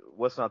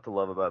 What's not to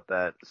love about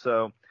that?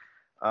 So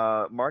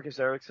Marcus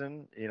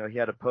Ericsson, he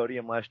had a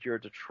podium last year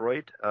at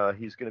Detroit.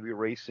 He's going to be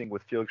racing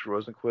with Felix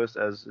Rosenqvist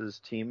as his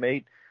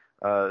teammate.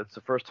 It's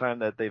the first time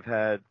that they've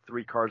had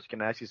 3 cars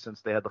Ganassi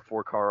since they had the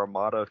 4-car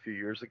Armada a few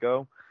years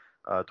ago,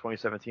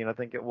 2017 I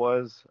think it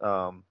was.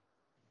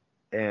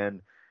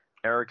 And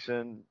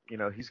Ericsson,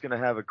 he's going to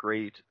have a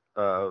great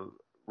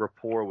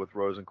rapport with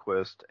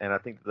Rosenqvist, and I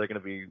think they're going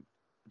to be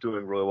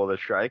doing really well this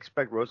year. I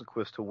expect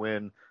Rosenqvist to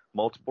win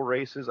multiple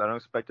races. I don't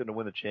expect him to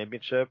win the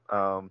championship,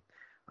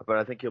 but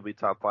I think he'll be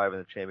top 5 in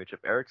the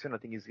championship. Ericsson, I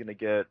think he's going to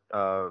get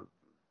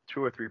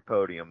 2 or 3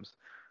 podiums.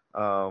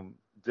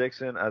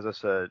 Dixon, as I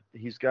said,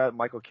 he's got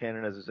Michael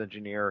Cannon as his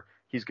engineer.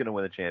 He's going to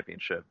win the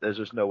championship. There's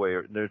just no way.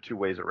 There are 2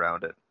 ways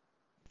around it.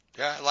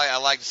 Yeah, I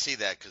like to see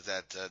that because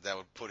that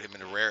would put him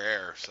in a rare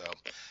air. So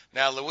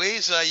now,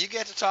 Louise, you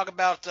get to talk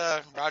about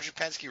Roger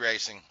Penske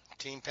Racing,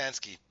 Team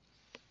Penske.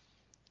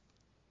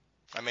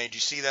 I mean, do you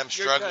see them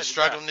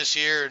struggling this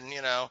year? And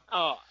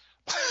Oh,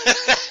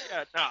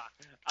 yeah, nah.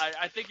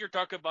 I think you're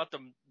talking about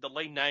the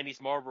late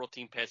 '90s Marlboro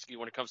Team Penske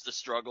when it comes to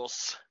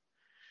struggles.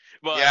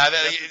 But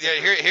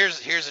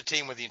here's a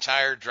team with the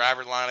entire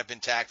driver lineup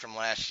intact from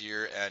last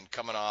year and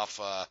coming off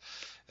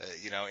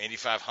Indy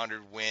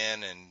 500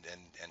 win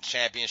and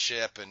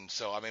championship, and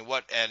so I mean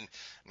and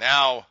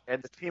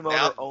the team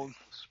owner owns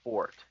the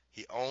sport.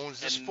 He owns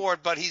the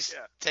sport, but he's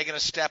taking a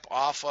step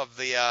off of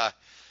the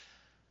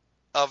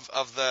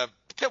of the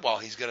pit wall.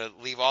 He's going to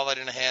leave all that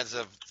in the hands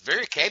of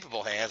very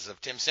capable hands of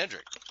Tim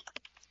Cindric,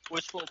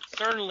 which will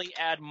certainly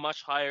add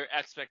much higher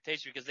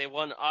expectation because they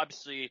want to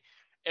obviously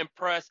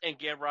impress and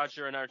get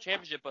Roger another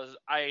championship. But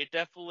I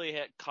definitely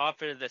had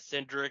confidence that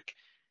Cindric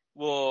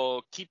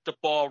will keep the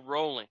ball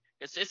rolling.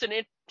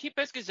 Team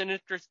Penske is an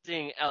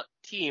interesting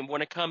team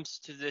when it comes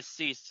to this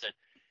season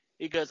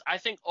because I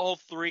think all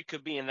 3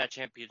 could be in that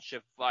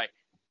championship fight.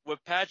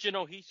 With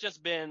Pagenaud, he's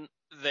just been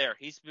there.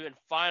 He's been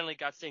finally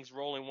got things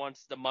rolling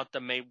once the month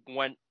of May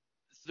went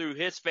through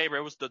his favor.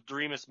 It was the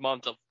dreamiest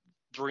month of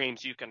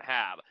dreams you can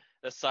have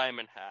that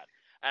Simon had.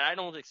 And I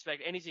don't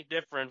expect anything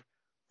different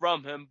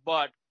from him,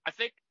 but I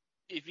think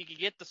if he could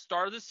get the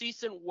start of the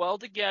season well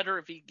together,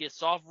 if he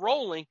gets off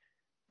rolling,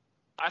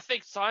 I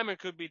think Simon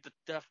could be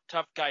the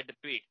tough guy to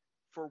beat.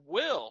 For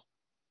Will,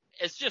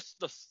 it's just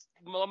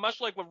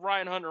much like with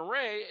Ryan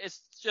Hunter-Reay, it's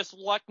just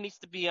luck needs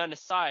to be on his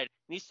side.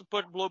 He needs to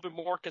put a little bit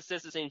more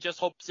consistency and just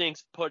hope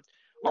things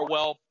are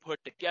well put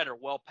together,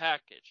 well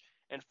packaged.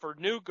 And for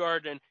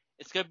Newgarden,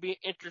 it's going to be an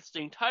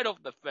interesting title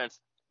defense.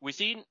 We've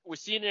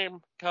seen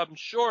him come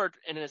short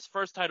in his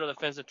first title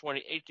defense in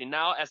 2018.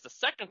 Now, as the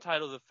second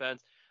title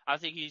defense, I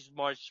think he's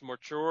much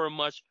mature and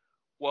much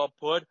well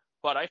put.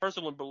 But I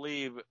personally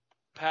believe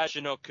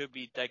Pagenaud could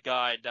be that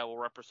guy that will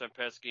represent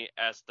Penske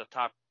as the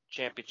top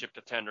championship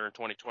contender in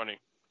 2020.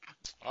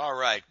 All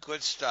right,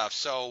 good stuff.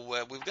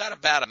 So we've got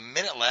about a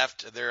minute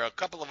left. There are a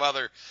couple of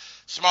other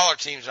smaller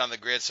teams on the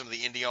grid. Some of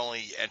the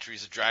Indy-only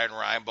entries. Ryan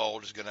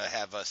Reinbold is going to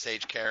have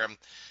Sage Karam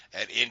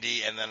at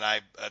Indy, and then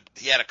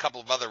he had a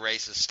couple of other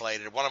races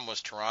slated. One of them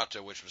was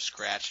Toronto, which was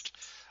scratched.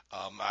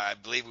 I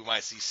believe we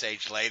might see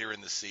Sage later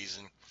in the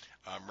season.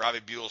 Robbie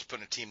Buell's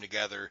putting a team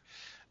together,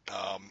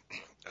 and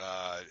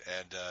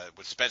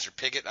with Spencer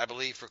Pigot, I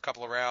believe, for a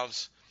couple of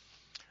rounds.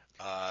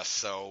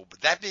 But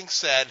that being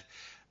said,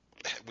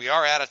 we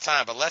are out of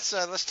time. But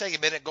let's take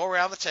a minute, go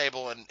around the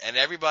table, and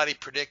everybody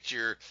predict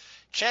your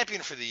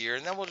champion for the year,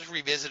 and then we'll just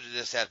revisit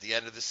this at the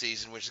end of the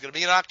season, which is going to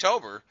be in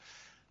October.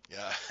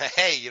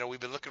 Hey,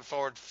 we've been looking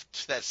forward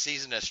to that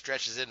season that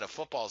stretches into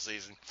football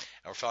season,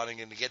 and we're finally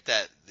going to get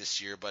that this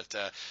year. But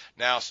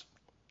now,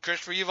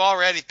 Christopher, you've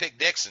already picked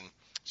Dixon.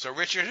 So,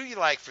 Richard, who do you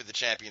like for the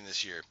champion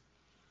this year?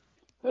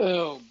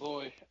 Oh,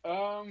 boy.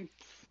 Will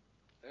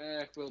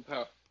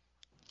Power.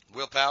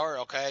 Will Power,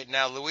 okay.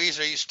 Now, Louise,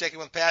 are you sticking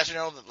with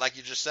Pagenaud like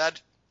you just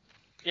said?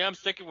 Yeah, I'm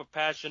sticking with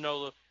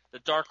Pagenaud. The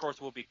dark horse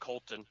will be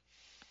Colton.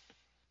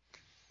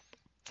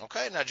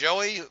 Okay, now,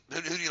 Joey,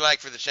 who do you like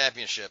for the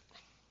championship?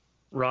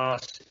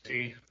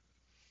 Rossi.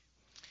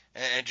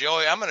 And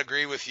Joey, I'm going to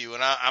agree with you,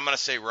 and I'm going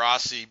to say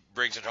Rossi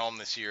brings it home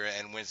this year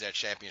and wins that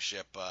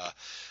championship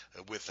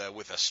with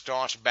a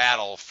staunch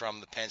battle from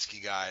the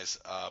Penske guys.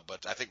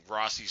 But I think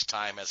Rossi's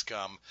time has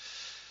come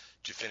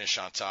to finish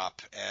on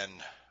top, and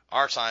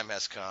our time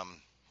has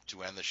come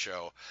to end the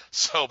show.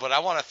 But I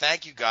want to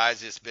thank you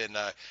guys. It's been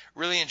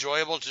really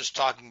enjoyable just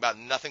talking about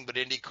nothing but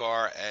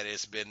IndyCar, and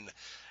it's been,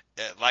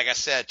 like I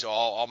said, to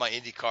all my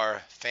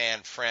IndyCar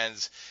fan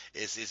friends,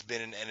 it's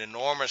been an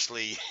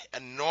enormously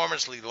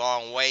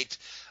long wait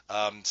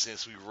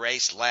since we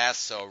raced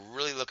last. So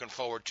really looking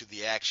forward to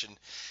the action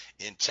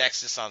in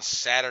Texas on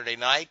Saturday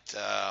night.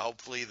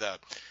 Hopefully the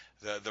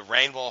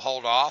rain will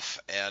hold off,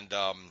 and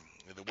the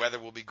weather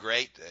will be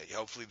great.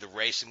 Hopefully the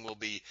racing will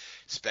be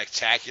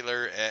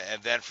spectacular,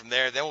 and then from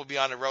there, we'll be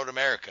on the Road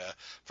America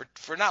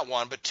for not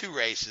one but 2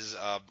 races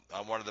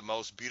on one of the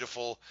most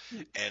beautiful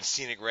and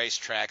scenic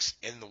racetracks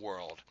in the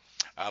world.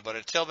 But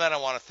until then, I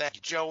want to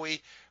thank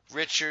Joey,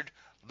 Richard,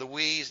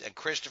 Louise, and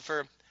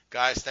Christopher.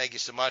 Guys, thank you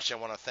so much. I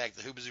want to thank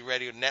the Hoobazoo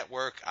Radio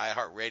Network,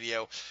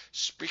 iHeartRadio,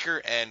 Spreaker,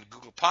 and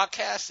Google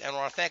Podcasts, and I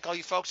want to thank all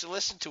you folks that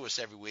listen to us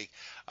every week.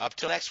 Up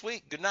till next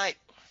week, good night.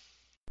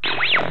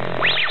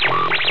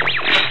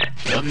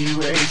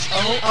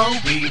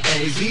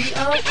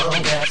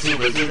 WHOOBAZOO, that's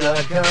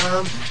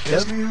Hoobazoo.com.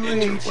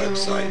 Enter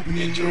website,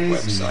 enter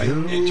website,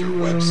 enter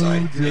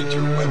website,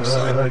 enter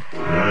website.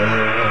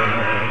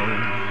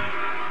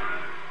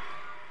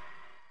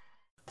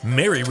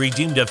 Mary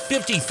redeemed a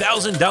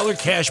 $50,000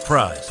 cash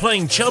prize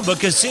playing Chumba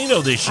Casino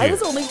this year. I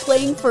was only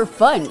playing for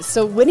fun,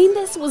 so winning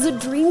this was a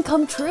dream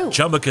come true.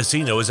 Chumba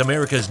Casino is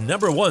America's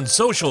 #1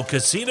 social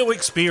casino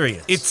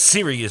experience. It's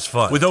serious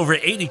fun. With over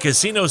 80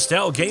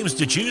 casino-style games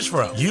to choose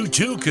from, you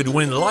too could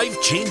win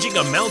life-changing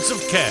amounts of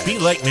cash. Be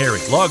like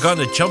Mary. Log on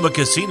to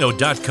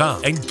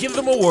ChumbaCasino.com and give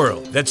them a whirl.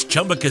 That's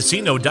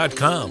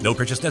ChumbaCasino.com. No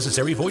purchase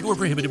necessary. Void or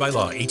prohibited by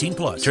law.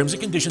 18+. Terms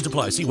and conditions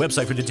apply. See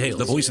website for details.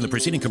 The voice in the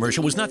preceding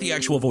commercial was not the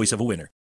actual voice of a winner.